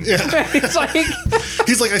iocane. Yeah. It's like,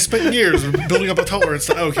 He's like, I spent years building up a tolerance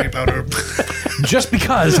to iocane powder. just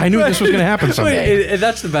because I knew this was going to happen someday.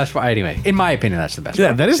 that's the best part. Anyway, in my opinion, that's the best Yeah,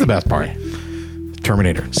 part. that is the best part.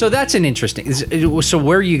 Terminator. So that's an interesting. So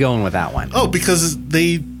where are you going with that one? Oh, because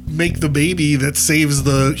they make the baby that saves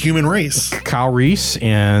the human race. Kyle Reese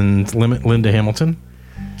and Linda Hamilton.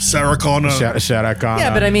 Sarah Connor. Sarah Connor.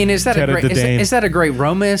 Yeah, but I mean, is that a Teddy great Dane. is that a great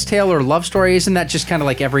romance tale or love story? Isn't that just kind of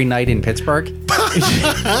like every night in Pittsburgh?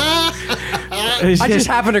 I just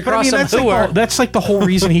happened across some that's who are. that's like the whole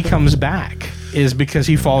reason he comes back is because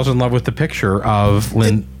he falls in love with the picture of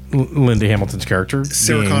Linda Hamilton's character,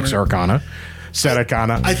 Sarah being Connor. Sarah Connor. Sarah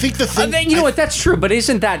Connor. I think the thing. You know what? That's true, but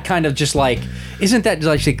isn't that kind of just like? Isn't that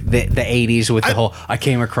like the 80s with the whole "I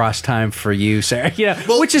came across time for you," Sarah? Yeah,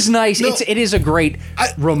 Well, which is nice. no. It is a great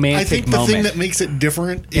romantic I think the moment. thing that makes it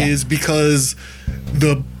different Yeah. is because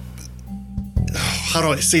the. How do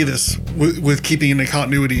I say this with keeping in the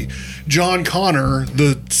continuity? John Connor,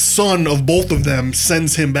 the son of both of them,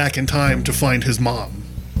 sends him back in time to find his mom.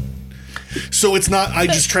 So it's not I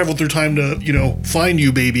just traveled through time to find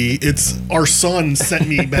you, baby. It's our son sent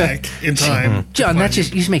me back in time. John, that's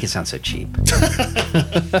just you just make it sound so cheap.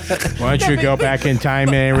 Why don't you go back in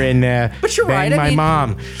time and But you're bang right, I my mean-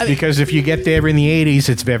 mom? Because if you get there in the 80s,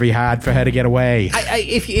 it's very hard for her to get away.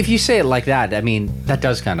 If you say it like that, I mean that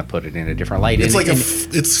does kind of put it in a different light. It's And- like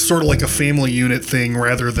and- it's sort of like a family unit thing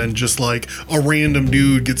rather than just like a random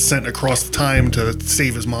dude gets sent across the time to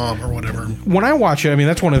save his mom or whatever. When I watch it, I mean,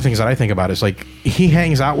 that's one of the things that I think about is like he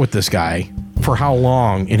hangs out with this guy for how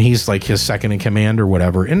long, and he's like his second in command or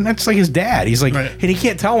whatever, and that's like his dad. He's like, Right. and he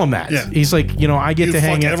can't tell him that. Yeah. He's like, I get You to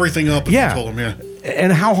hang fuck out. everything up if Yeah. you told him, yeah.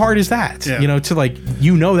 And how hard is that? Yeah. To like,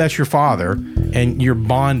 that's your father, and you're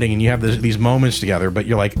bonding, and you have these moments together, but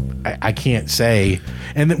you're like, I can't say.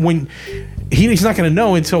 And then when he's not going to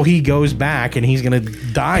know until he goes back, and he's going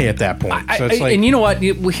to die at that point. So it's like, and you know what?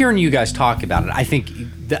 Hearing you guys talk about it, I think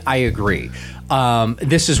that I agree.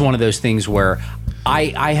 This is one of those things where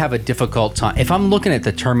I have a difficult time. If I'm looking at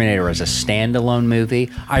the Terminator as a standalone movie,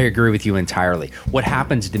 I agree with you entirely. What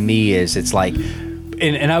happens to me is it's like,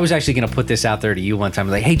 and I was actually going to put this out there to you one time.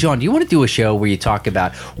 Like, hey, John, do you want to do a show where you talk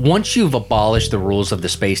about once you've abolished the rules of the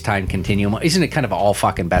space-time continuum, isn't it kind of all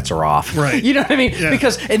fucking bets are off? Right. You know what I mean? Yeah.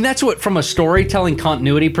 Because, and that's what, from a storytelling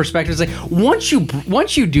continuity perspective, it's like once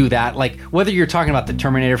you do that, like whether you're talking about the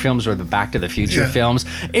Terminator films or the Back to the Future Yeah. films,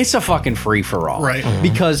 it's a fucking free for all. Right. Mhm.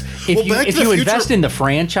 Because if Well, Back to the you Future- invest in the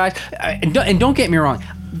franchise, and don't get me wrong,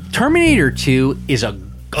 Terminator 2 is a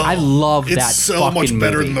I love it's that so fucking much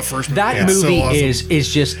better movie. than the first movie. That Yeah. It's so movie awesome.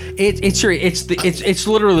 is just it's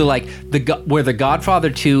literally like where the Godfather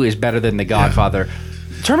 2 is better than the Godfather.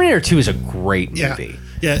 Terminator 2 is a great Yeah. movie.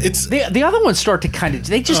 Yeah, it's The other ones start to kind of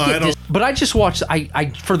they just Oh, I get don't- but I just watched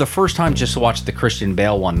I for the first time just watched the Christian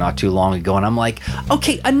Bale one not too long ago, and I'm like,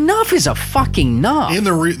 okay, enough is a fucking enough. and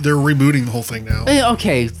they're rebooting the whole thing now.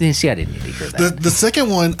 Okay, see, I didn't need to hear that. The second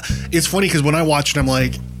one, it's funny because when I watched it, I'm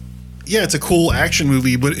like, yeah, it's a cool action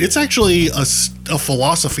movie, but it's actually a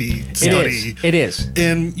philosophy study. It is.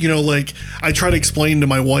 And, like, I try to explain to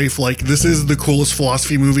my wife, like, this is the coolest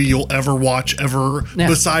philosophy movie you'll ever watch, ever, Yeah.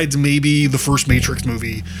 besides maybe the first Matrix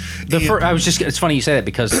movie. It's funny you say that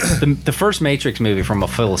because the first Matrix movie, from a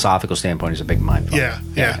philosophical standpoint, is a big mind fuck.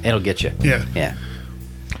 Yeah. It'll get you. Yeah.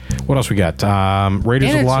 what else we got? Raiders And of the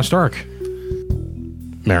it's- Lost Ark.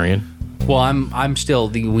 Marion. Well, I'm still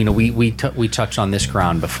we touched on this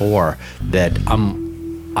ground before that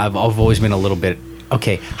I've always been a little bit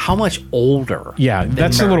okay. How much older? Yeah, than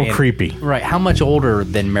that's a little Marion- creepy. Right? How much older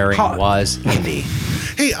than Marion was Indy?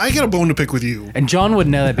 Hey, I got a bone to pick with you. And John would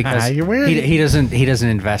know that because You're weird. he doesn't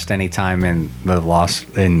invest any time in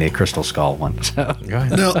the Crystal Skull one. So. Go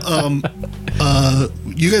ahead. Now,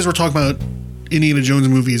 you guys were talking about Indiana Jones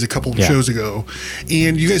movies a couple of Yeah. shows ago,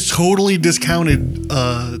 and you guys totally discounted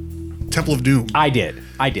Temple of Doom. I did.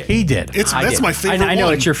 He did. That's I did. my favorite I know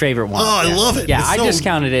one. it's your favorite one. Oh, I love it. Yeah, It's I so-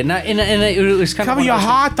 discounted it, and it was kind Cover of your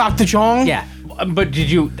heart, Dr. John. Yeah, but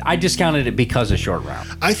I discounted it because of Short Round.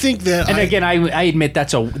 I think that. And again, I admit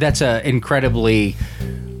that's a incredibly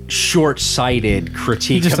short-sighted He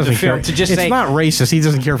critique just of the doesn't care. film to just It's say not racist. He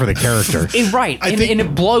doesn't care for the character. right, I and, think- and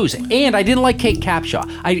it blows. And I didn't like Kate Capshaw.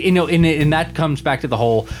 And that comes back to the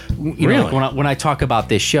whole. Really? Like when I talk about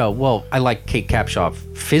this show, well, I like Kate Capshaw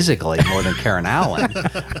physically more than Karen Allen.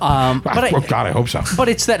 But God, I hope so. But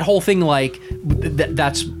it's that whole thing like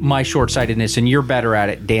that's my short-sightedness, and you're better at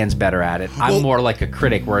it. Dan's better at it. I'm more like a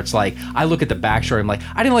critic, where it's like I look at the backstory. I'm like,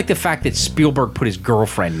 I didn't like the fact that Spielberg put his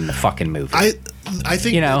girlfriend in the fucking movie. I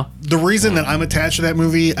think You know? the reason that I'm attached to that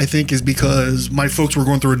movie, I think, is because my folks were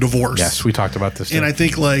going through a divorce. Yes, we talked about this. And I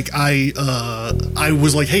think like I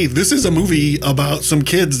was like, hey, this is a movie about some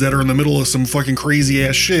kids that are in the middle of some fucking crazy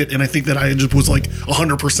ass shit, and I think that I just was like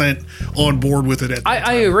 100% on board with it.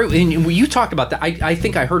 I agree. And you talked about that. I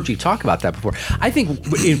think I heard you talk about that before. I think,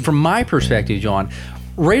 from my perspective, John,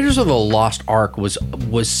 Raiders of the Lost Ark was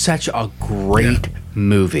such a great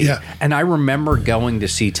movie. Yeah. And I remember going to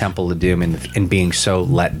see Temple of Doom and being so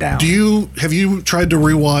let down. Have you tried to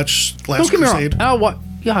rewatch Last Don't get me Crusade? wrong.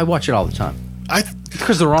 I watch it all the time.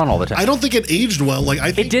 Because they're on all the time. I don't think it aged well. Like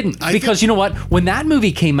I think It didn't, because you know what? When that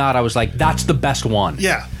movie came out, I was like, "That's the best one."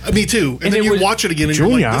 Yeah, me too. And then it you was- watch it again, and you're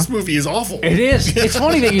Julia. like, "This movie is awful." It is. It's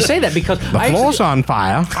funny that you say that because the floor's on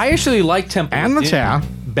fire. I actually like Temple And of the Doom chair.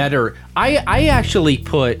 better. I actually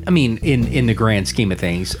put, I mean, in the grand scheme of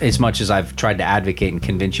things, as much as I've tried to advocate and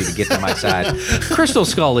convince you to get to my side, Crystal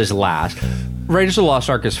Skull is last. Raiders of the Lost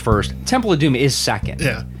Ark is first. Temple of Doom is second.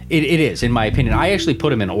 Yeah. It is, in my opinion. I actually put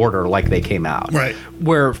them in order like they came out. Right.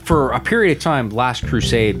 Where for a period of time, Last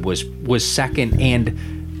Crusade was second, and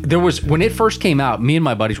there was, when it first came out, me and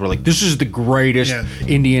my buddies were like, this is the greatest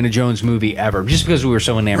Indiana Jones movie ever, just because we were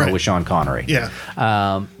so enamored with Sean Connery. Yeah.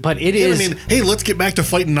 But it is. I mean, hey, let's get back to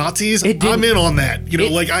fighting Nazis. I'm in on that. You know,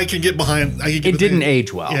 like I can get behind. It didn't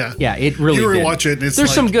age well. Yeah. It really You didn't. rewatch it, and it's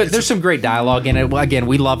there's like- there's some great dialogue in it. Well, again,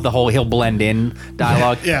 we love the whole he'll blend in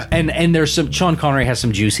dialogue. Yeah. And there's some, Sean Connery has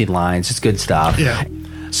some juicy lines. It's good stuff. Yeah.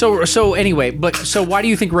 So anyway, so why do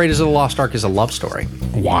you think Raiders of the Lost Ark is a love story?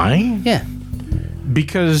 Why? Yeah.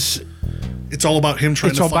 Because It's all about him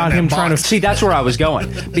trying It's to all find about that him trying to box. See, that's where I was going,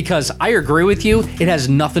 because I agree with you. It has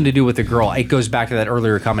nothing to do with the girl. It goes back to that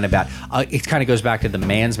earlier comment about, it kind of goes back to the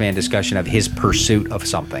man's man discussion of his pursuit of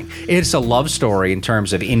something. It's a love story in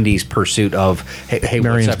terms of Indy's pursuit of, hey,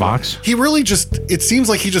 Marion's what's up? box. He really just. It seems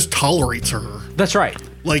like he just tolerates her, That's right.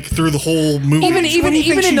 like through the whole movie. Even do you think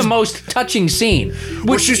in the she's- most touching scene,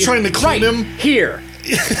 Where she's trying to clean him? here,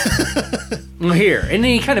 here, and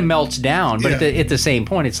then he kind of melts down. But Yeah. at the same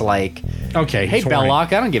point, it's like, Okay. hey, sorry.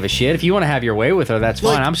 Belloc, I don't give a shit. If you want to have your way with her, that's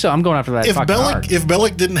Like, fine. I'm going after that if fucking arc.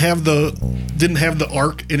 Belloc didn't have the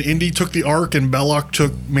arc, and Indy took the arc, and Belloc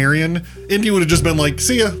took Marion, Indy would have just been like,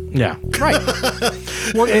 "See ya." Yeah. Right.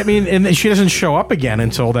 Well, I mean, and she doesn't show up again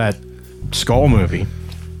until that Skull movie.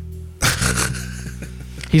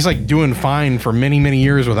 He's like doing fine for many, many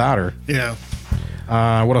years without her. Yeah.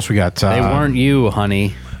 What else we got? They weren't you,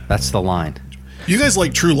 honey. That's the line. You guys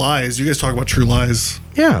like True Lies? You guys talk about True Lies.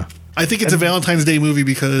 Yeah. I think it's a Valentine's Day movie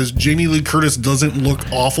because Jamie Lee Curtis doesn't look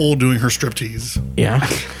awful doing her striptease. Yeah.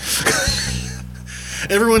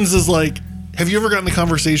 Everyone's just like, have you ever gotten the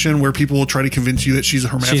conversation where people will try to convince you that she's a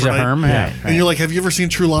hermaphrodite? She's a herm. Yeah. Right, And you're like, have you ever seen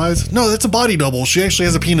True Lies? No, that's a body double. She actually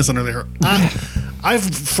has a penis under there. I've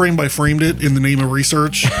frame by framed it in the name of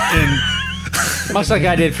research. And Much like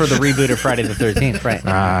I did for the reboot of Friday the 13th, right?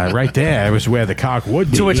 Right there was where the cock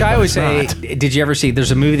would be. To which I but always it's say, not. did you ever see,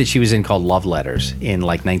 there's a movie that she was in called Love Letters in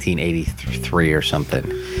like 1983 or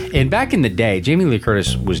something. And back in the day, Jamie Lee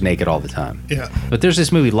Curtis was naked all the time. Yeah. But there's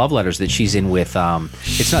this movie, Love Letters, that she's in with,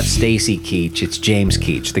 it's not Stacy Keach, it's James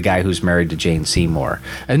Keach, the guy who's married to Jane Seymour.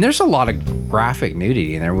 And there's a lot of graphic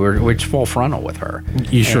nudity in there. We're full frontal with her.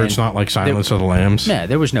 You sure And it's not like Silence of the Lambs? Yeah,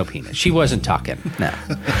 there was no penis. She wasn't tucking. No.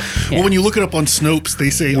 well, when you look it up on Snopes, they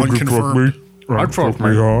say unconfirmed.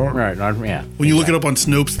 Right, yeah. When you look it up on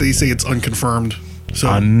Snopes, they say it's unconfirmed. So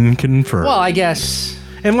Unconfirmed. Well, I guess.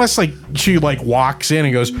 Unless like she like walks in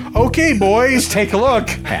and goes, "Okay, boys, take a look."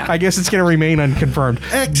 Yeah. I guess it's gonna remain unconfirmed.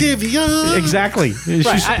 Activia. Exactly. She's-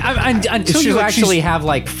 Right. Until she's you like- actually she's- have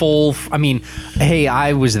like full. I mean, hey,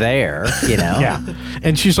 I was there. You know. Yeah.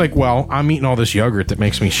 And she's like, "Well, I'm eating all this yogurt that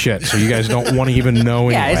makes me shit, so you guys don't want to even know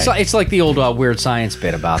anyway." Yeah, it's like the old Weird Science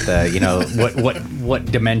bit about the, you know, what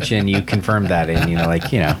dimension you confirmed that in, you know,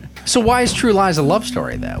 like, you know. So why is True Lies a love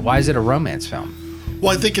story though? Why is it a romance film?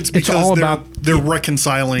 Well, I think it's because all they're, about- they're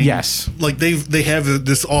reconciling. Yes. Like they have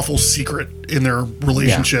this awful secret in their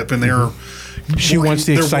relationship, and they're She wants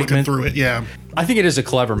the they're excitement. working through it. Yeah. I think it is a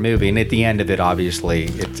clever movie, and at the end of it, obviously,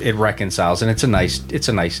 it reconciles, and it's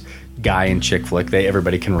a nice guy and chick flick that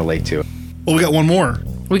everybody can relate to. Well, we got one more.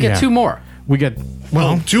 We get Yeah. two more. We get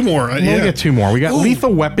Two more. We get two more. We got Ooh.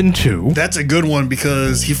 Lethal Weapon 2. That's a good one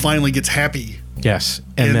because he finally gets happy. Yes.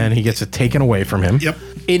 And And- then he gets it taken away from him. Yep.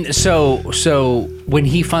 So when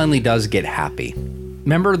he finally does get happy,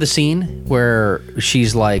 remember the scene where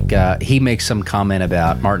she's like, he makes some comment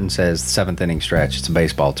about, Martin says, seventh inning stretch, it's a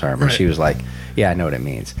baseball term. And Right. she was like, yeah, I know what it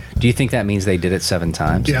means. Do you think that means they did it 7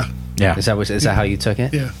 times? Yeah. Yeah. Is that how you took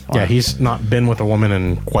it? Yeah. Yeah, he's not been with a woman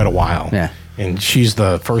in quite a while. Yeah. And she's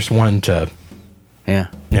the first one to Yeah.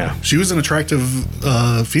 Yeah. She was an attractive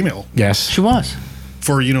female Yes. She was.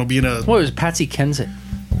 for being a. What was Patsy Kensit?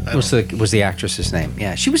 Was the actress's name?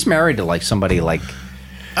 Yeah, she was married to like somebody like.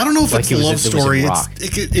 I don't know if Like it's it a was love it was in story. Rock.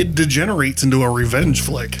 It degenerates into a revenge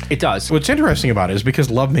flick. It does. What's interesting about it is because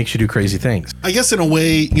love makes you do crazy things. I guess in a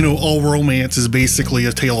way, all romance is basically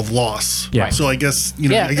a tale of loss. Yeah. So I guess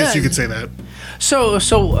Yeah, I guess you yeah. could say that. So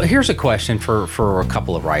here's a question for a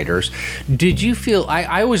couple of writers. Did you feel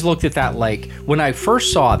I always looked at that like when I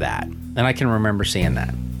first saw that, and I can remember seeing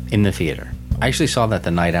that in the theater. I actually saw that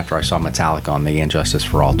the night after I saw Metallica on the Injustice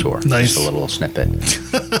for All tour. Nice. Just a little snippet.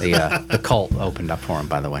 The cult opened up for him,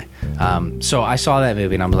 by the way. So I saw that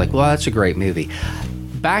movie and I was like, well, that's a great movie.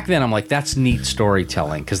 Back then, I'm like, that's neat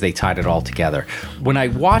storytelling because they tied it all together. When I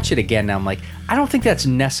watch it again now, I'm like, I don't think that's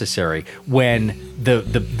necessary when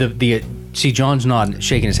the see, John's nodding,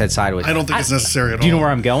 shaking his head sideways. I don't think it's necessary at all. Do you know where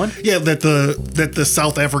I'm going? Yeah, that the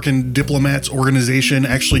South African diplomats organization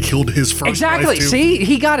actually killed his first Exactly. wife too. See,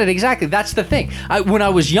 he got it exactly. That's the thing. When I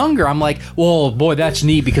was younger, I'm like, well, boy, that's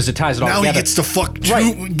neat because it ties it all Now together. he gets to fuck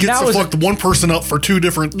Right. Now is fuck one person up for two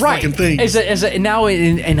different fucking things. Now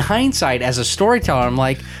in hindsight, as a storyteller, I'm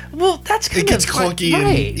like, well, that's kind It gets clunky.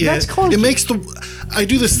 Right. And, yeah, That's clunky. It makes I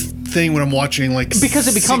do this thing when I'm watching because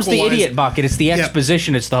it becomes the sequelized- idiot bucket. It's the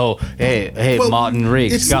exposition. It's the whole, hey, Well, Martin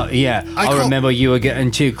Riggs. it's- I remember you were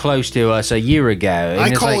getting too close to us a year ago. And I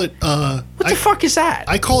it's call like, it. what the fuck is that?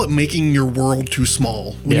 I call it making your world too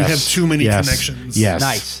small when you have too many Yes. connections. Yes.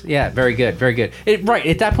 Nice. Yeah, very good. Very good. Right.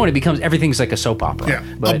 At that point, it becomes everything's like a soap opera. Yeah.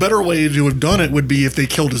 But A better way to have done it would be if they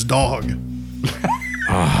killed his dog.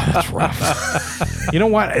 That's rough. You know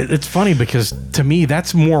what? It's funny because to me,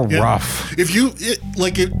 that's more Yeah. rough.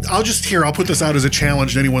 I'll put this out as a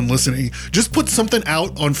challenge to anyone listening. Just put something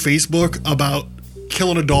out on Facebook about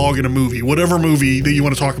killing a dog in a movie, whatever movie that you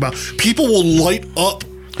want to talk about. People will light up.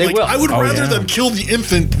 They will. I would Oh, rather yeah. them kill the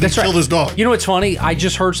infant than That's kill right. this dog. You know what's funny? I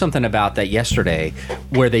just heard something about that yesterday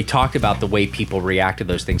where they talked about the way people react to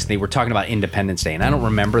those things. They were talking about Independence Day, and I don't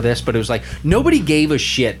remember this, but it was like nobody gave a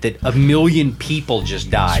shit that 1 million people just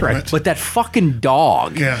died. right. But that fucking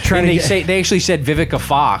dog. Yeah. And they actually said Vivica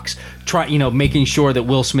Fox making sure that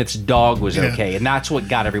Will Smith's dog was Yeah. okay, and that's what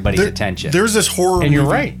got everybody's attention. There's this horror And you're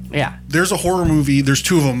movie. right. Yeah. There's a horror movie. There's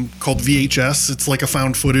two of them called VHS. It's like a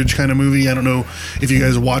found footage kind of movie. I don't know if you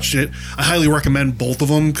guys watched it. I highly recommend both of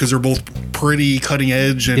them because they're both pretty cutting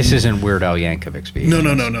edge. And This isn't Weird Al Yankovic's speech. no.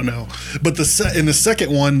 But in the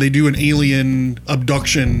second one, they do an alien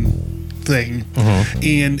abduction thing,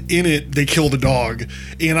 and in it they kill the dog.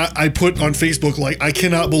 And I put on Facebook like, I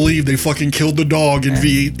cannot believe they fucking killed the dog in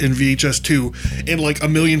VHS 2, and like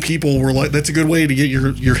 1 million people were like, that's a good way to get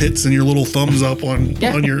your hits and your little thumbs up on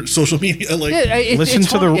your social media. Like, Listen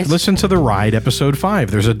to the Ride episode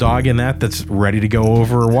 5. There's a dog in that's ready to go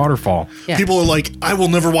over a waterfall. Yeah. people are like, I will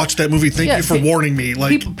never watch that movie. Thank Yeah, you for warning me.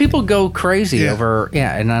 Like, people go crazy Yeah. over,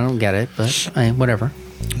 and I don't get it, but whatever.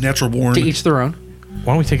 Natural Born. To each their own.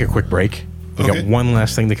 Why don't we take a quick break? We Okay. got one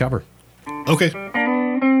last thing to cover. Okay.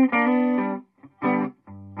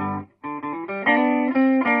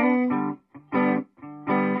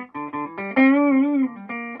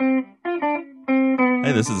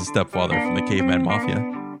 Hey, this is a stepfather from the Caveman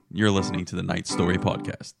Mafia. You're listening to the Night Story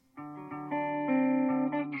Podcast.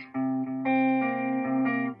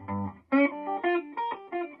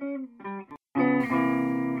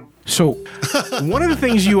 So, one of the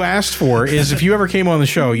things you asked for is if you ever came on the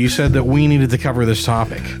show, you said that we needed to cover this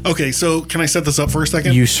topic. Okay, so can I set this up for a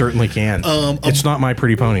second? You certainly can. It's not My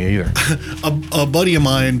Pretty Pony either. A buddy of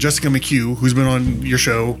mine, Jessica McHugh, who's been on your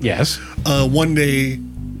show, Yes. one day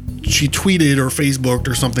she tweeted or Facebooked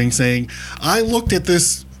or something saying, I looked at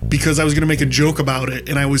this because I was going to make a joke about it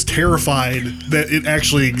and I was terrified that it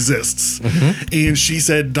actually exists. And she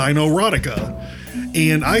said Dino-Erotica.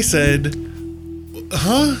 And I said,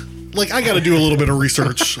 huh? Like, I got to do a little bit of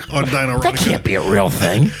research on Dino-Erotica. Can't be a real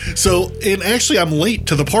thing. So, and actually, I'm late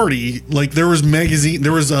to the party. Like, there was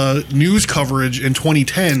news coverage in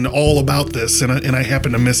 2010 all about this, and I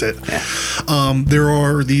happened to miss it.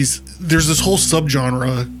 There's this whole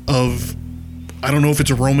subgenre of, I don't know if it's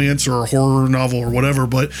a romance or a horror novel or whatever,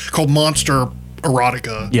 but called monster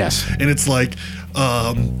erotica. Yes. And it's like,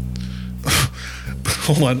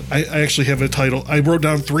 hold on, I actually have a title. I wrote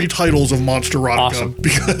down 3 titles of monster erotica Awesome.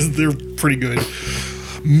 because they're pretty good.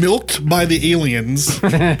 Milked by the Aliens,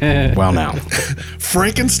 Well, now.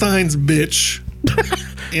 Frankenstein's Bitch,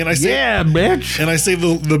 and I say, Yeah, bitch. and I say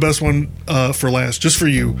the best one for last, just for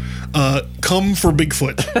you. Come for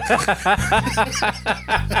Bigfoot.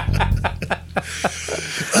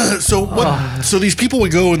 So these people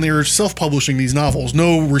would go and they're self-publishing these novels.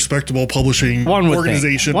 No respectable publishing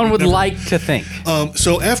organization. One would like to think.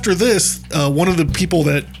 So after this, one of the people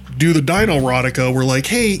that do the Dino Erotica were like,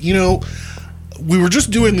 hey, we were just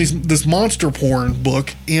doing this monster porn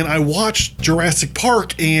book, and I watched Jurassic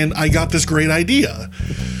Park, and I got this great idea.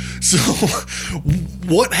 So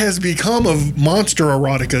what has become of monster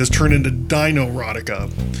erotica has turned into Dino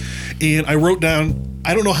Erotica. And I wrote down,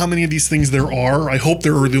 I don't know how many of these things there are. I hope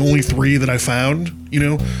there are the only 3 that I found,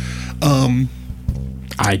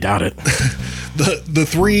 I doubt it. The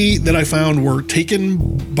 3 that I found were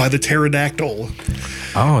Taken by the Pterodactyl.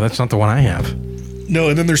 Oh, that's not the one I have. No,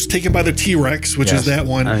 and then there's Taken by the T-Rex, which is that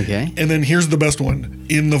one. Okay. And then here's the best one,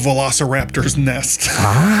 In the Velociraptor's Nest.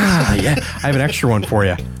 Yeah. I have an extra one for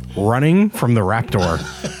you. Running from the Raptor.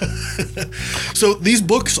 So these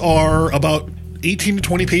books are about 18 to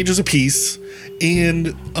 20 pages a piece, and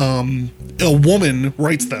a woman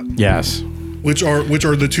writes them. Yes. Which are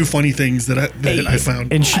the 2 funny things that I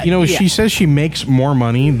found. And she, she says she makes more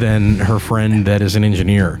money than her friend that is an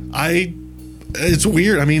engineer. It's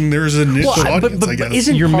weird. I mean, there's a niche audience, I guess.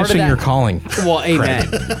 Isn't You're part missing of that, your calling. Well, amen.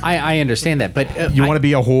 I understand that, but You want to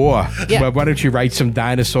be a whore. Yeah. Well, why don't you write some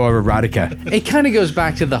dinosaur erotica? it kind of goes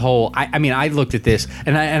back to the whole. I mean, I looked at this,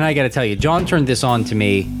 and I got to tell you, John turned this on to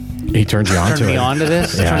me. He turned you on Turned to me it. on to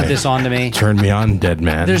this. Yeah. Turned this on to me. Turned me on, dead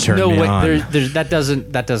man. There's Turned no me way. on. There's that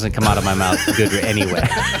doesn't come out of my mouth good anyway.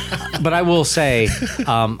 But I will say,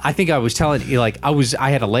 I think I was telling you, like I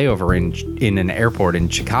had a layover in an airport in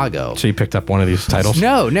Chicago. So you picked up one of these titles?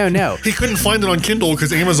 No. He couldn't find it on Kindle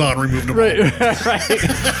because Amazon removed them.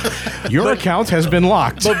 Right. Your account has been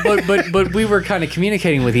locked. But we were kind of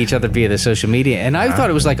communicating with each other via the social media, and I thought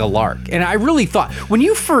it was like a lark. And I really thought when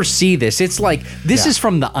you first see this, it's like this is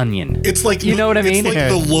from The Onion. It's like, you know what I mean? It's like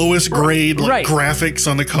the lowest grade Right. graphics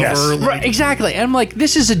on the cover. Yes. Like, Right, exactly. And I'm like,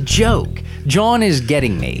 this is a joke. John is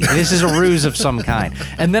getting me. This is a ruse of some kind.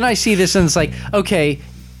 And then I see this and it's like, okay,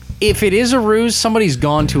 if it is a ruse, somebody's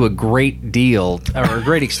gone to a great deal or a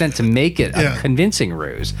great extent to make it a convincing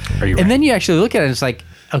ruse. Are you and right? then you actually look at it and it's like,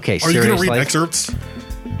 okay, Are you seriously? going to read excerpts?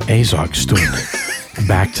 Azog stood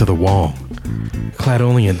back to the wall, clad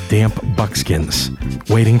only in damp buckskins,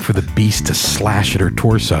 waiting for the beast to slash at her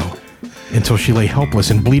torso until she lay helpless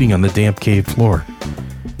and bleeding on the damp cave floor.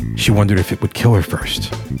 She wondered if it would kill her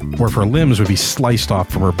first, or if her limbs would be sliced off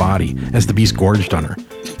from her body as the beast gorged on her.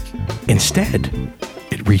 Instead,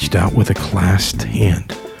 it reached out with a clasped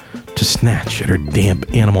hand to snatch at her damp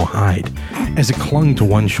animal hide as it clung to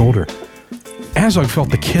one shoulder. Azog felt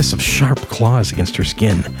the kiss of sharp claws against her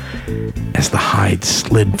skin as the hide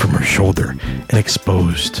slid from her shoulder and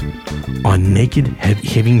exposed on naked,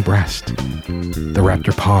 heaving breast. The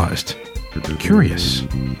raptor paused, curious,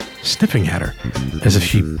 sniffing at her as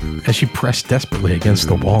she pressed desperately against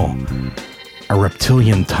the wall. A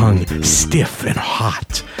reptilian tongue, stiff and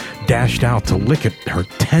hot, dashed out to lick at her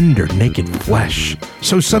tender, naked flesh,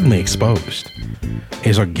 so suddenly exposed.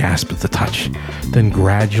 Azog gasped at the touch, then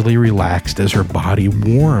gradually relaxed as her body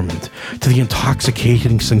warmed to the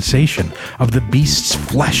intoxicating sensation of the beast's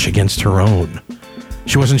flesh against her own.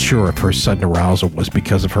 She wasn't sure if her sudden arousal was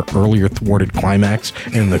because of her earlier thwarted climax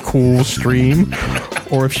in the cool stream,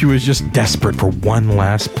 or if she was just desperate for one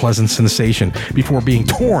last pleasant sensation before being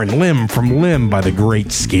torn limb from limb by the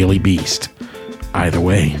great scaly beast. Either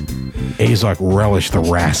way, Azog relished the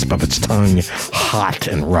rasp of its tongue, hot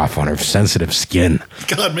and rough on her sensitive skin.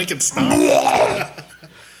 God, make it stop.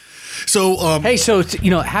 So, Hey, so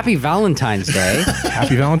happy Valentine's Day.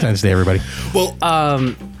 Happy Valentine's Day, everybody. well,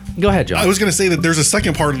 Go ahead, John. I was going to say that there's a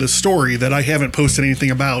second part of this story that I haven't posted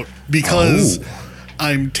anything about because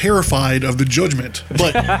I'm terrified of the judgment.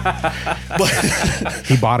 But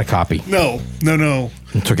He bought a copy no.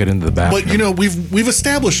 and took it into the bathroom. But we've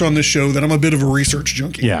established on this show that I'm a bit of a research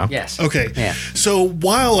junkie. Yeah. Yes. Okay. Yeah. So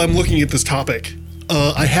while I'm looking at this topic,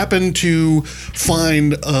 I happened to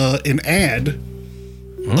find an ad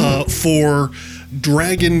for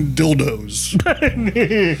dragon dildos.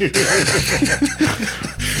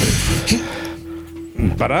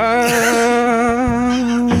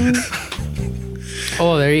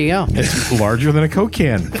 Oh, there you go. It's larger than a Coke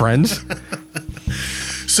can, friends.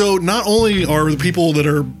 So not only are the people that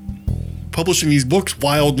are publishing these books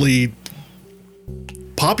wildly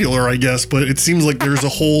popular, I guess, but it seems like there's a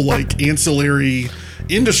whole ancillary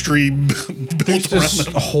industry built around This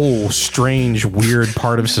them. whole strange, weird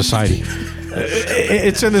part of society.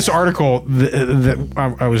 It's in this article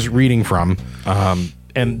that I was reading from,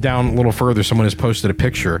 and down a little further, someone has posted a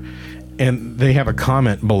picture, and they have a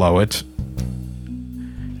comment below it.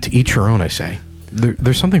 To each her own, I say.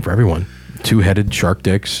 There's something for everyone. two-headed shark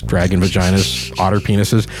dicks, dragon vaginas, otter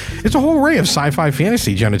penises. It's a whole array of sci-fi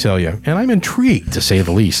fantasy genitalia, and I'm intrigued, to say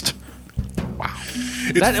the least.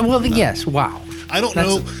 Yes, wow. I don't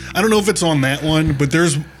know if it's on that one, but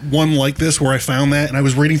there's one like this where I found that, and I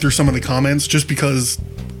was reading through some of the comments just because,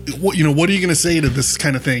 what are you going to say to this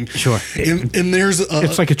kind of thing? Sure. And there's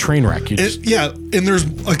It's like a train wreck. and there's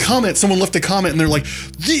a comment. Someone left a comment, and they're like,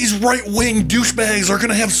 "These right-wing douchebags are going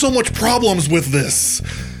to have so much problems with this."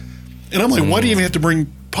 And I'm like, why do you even have to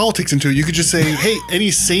bring politics into it? You could just say, hey,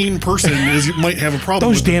 any sane person might have a problem.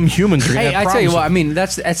 Those with damn humans are going to have I tell you problems. what, I mean,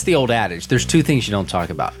 that's the old adage. There's two things you don't talk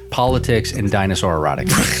about: politics and dinosaur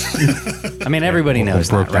erotica. I mean, everybody knows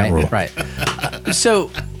broke that, that rule. right?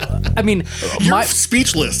 So, I mean, You're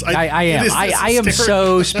speechless. I am. I am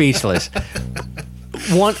so speechless.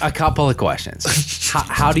 A couple of questions.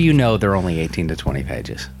 How do you know they're only 18 to 20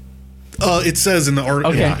 pages? It says in the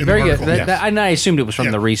article. Okay, very good. Article. And I assumed it was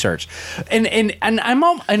from the research. And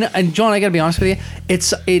John, I got to be honest with you.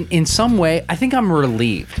 It's in some way, I think I'm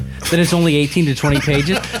relieved that it's only 18 to 20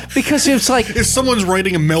 pages because it's like if someone's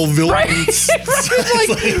writing a Melville, what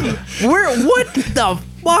the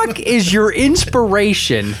fuck is your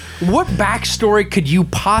inspiration? What backstory could you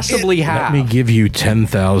possibly have? Let me give you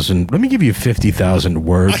 50,000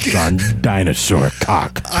 words on dinosaur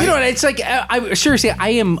cock. You know what? It's like seriously, I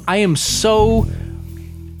am so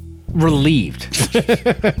relieved,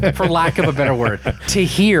 for lack of a better word, to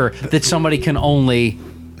hear that somebody can only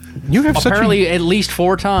apparently at least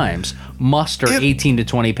 4 times muster 18 to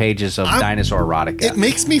 20 pages of dinosaur erotica. It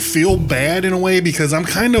makes me feel bad in a way because I'm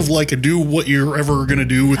kind of like a do what you're ever gonna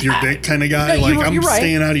do with your dick kind of guy. No, like you're I'm right.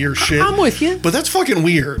 staying out of your shit. I'm with you. But that's fucking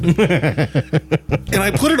weird. And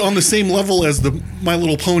I put it on the same level as the My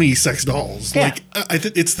Little Pony sex dolls. Yeah. Like I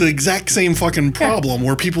think it's the exact same fucking problem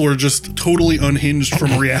where people are just totally unhinged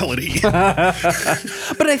from reality.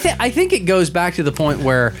 But I think it goes back to the point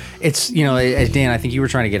where it's, as Dan, I think you were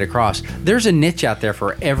trying to get across. There's a niche out there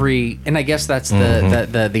for every, and I guess that's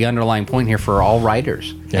the underlying point here for all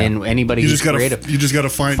writers and anybody who's creative. You just gotta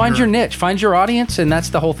find your niche, find your audience, and that's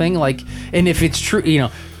the whole thing. Like, and if it's true,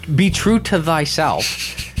 be true to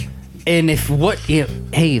thyself. And if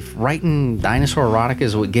writing dinosaur erotica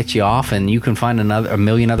is what gets you off, and you can find a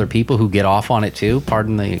million other people who get off on it too,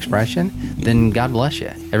 pardon the expression, then God bless you.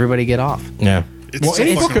 Everybody get off. Yeah. It's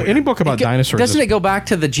Any book about dinosaurs. Doesn't it go back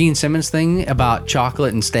to the Gene Simmons thing about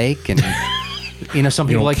chocolate and steak? And some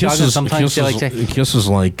people like chocolate. Sometimes they like to. Kisses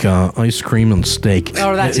like ice cream and steak.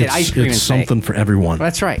 Oh, that's it. Ice cream and it's steak. something for everyone.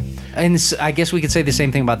 That's right. And I guess we could say the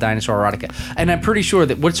same thing about dinosaur erotica. And I'm pretty sure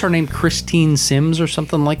that what's her name, Christine Sims or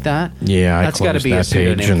something like that. Yeah, that's got to be a that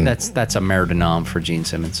page pseudonym. That's a merde-nom for Gene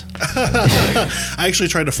Simmons. I actually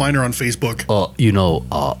tried to find her on Facebook.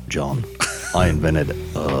 John, I invented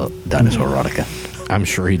dinosaur erotica. I'm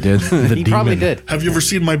sure he did. He probably did. Have you ever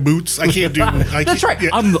seen my boots? I can't do. That's right.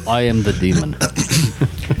 Yeah. I am the demon. Is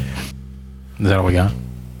that all we got?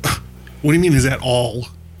 What do you mean? Is that all?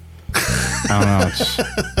 I don't know.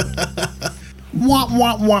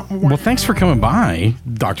 Well, thanks for coming by,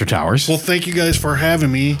 Dr. Towers. Well, thank you guys for having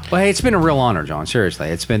me. Well, hey, it's been a real honor, John.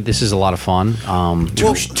 Seriously, this is a lot of fun.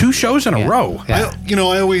 Two shows in a row. Yeah.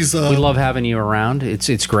 I always we love having you around.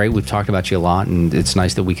 It's great. We've talked about you a lot, and it's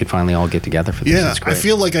nice that we could finally all get together for this. Yeah, It's great. I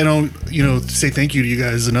feel like I don't, say thank you to you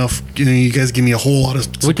guys enough. You guys give me a whole lot of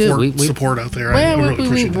support, support out there. I really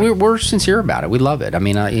appreciate that. We're sincere about it. We love it. I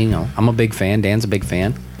mean, I'm a big fan. Dan's a big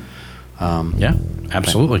fan. Yeah,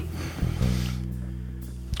 absolutely.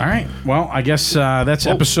 All right. Well, I guess that's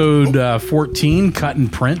episode 14, Cut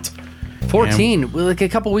and Print. 14. Like a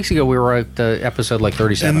couple weeks ago, we were at episode like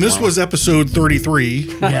 37. And this was episode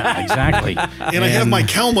 33. Yeah, exactly. And I have my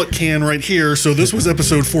Calmut can right here, so this was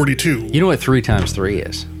episode 42. You know what 3 times 3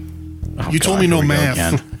 is? You told me no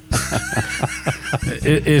math.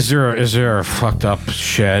 Is there a fucked up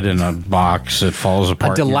shed in a box that falls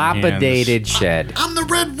apart? A dilapidated shed. I'm the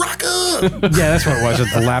Red Rocker. Yeah, that's what it was. A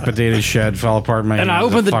dilapidated shed fell apart. And I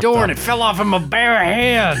opened the door and it fell off in my bare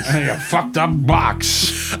hands. A fucked up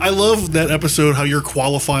box. I love that episode. How you're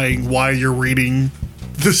qualifying why you're reading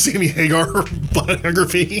the Sammy Hagar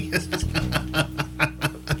biography.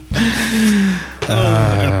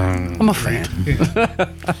 I'm a fan.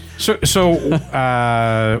 So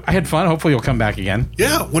I had fun. Hopefully you'll come back again.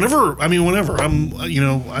 Yeah, whenever. I'm,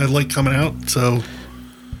 I like coming out. So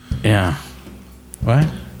yeah. What?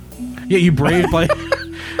 Yeah, you braved like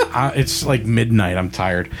it's like midnight. I'm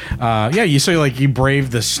tired. Yeah, you say like you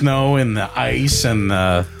braved the snow and the ice and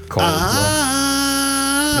the cold.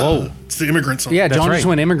 Whoa. It's the immigrant song. Yeah, John right. just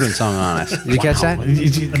went immigrant song on us. Did you catch that?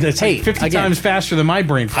 That's Hey, like 50 again. times faster than my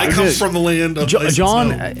brain. I come from the land of ice and John,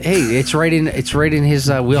 snow. hey, it's right in his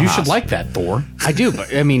wheelhouse. You should like that, Thor. I do,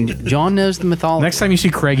 but I mean, John knows the mythology. Next time you see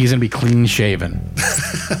Craig, he's going to be clean shaven.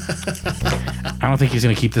 I don't think he's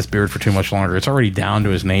going to keep this beard for too much longer. It's already down to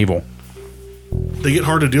his navel. They get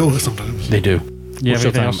hard to deal with sometimes. They do. You have still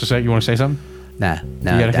anything else to say? You want to say something? Nah. You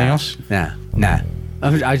got anything else? Nah.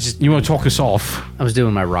 I just You want to talk us off? I was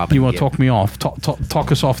doing my Robin. You want to Gibb. talk me off?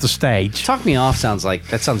 Talk us off the stage. Talk me off sounds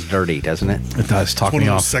dirty, doesn't it? It does. Talk One me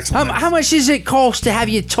of those off. sex How lines. much does it cost to have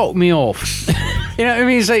you talk me off? You know what I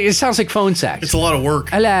mean? It sounds like phone sex. It's a lot of work.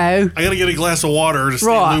 Hello. I gotta get a glass of water to stay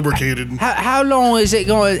Right. lubricated. How long is it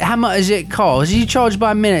going? How much does it cost? You charge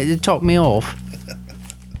by minute to talk me off.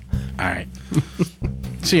 All right.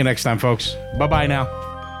 See you next time, folks. Bye-bye now.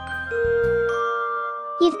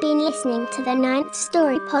 You've been listening to the Ninth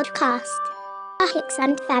Story podcast, a Hicks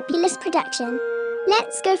and Fabulous production.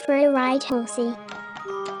 Let's go for a ride, horsey.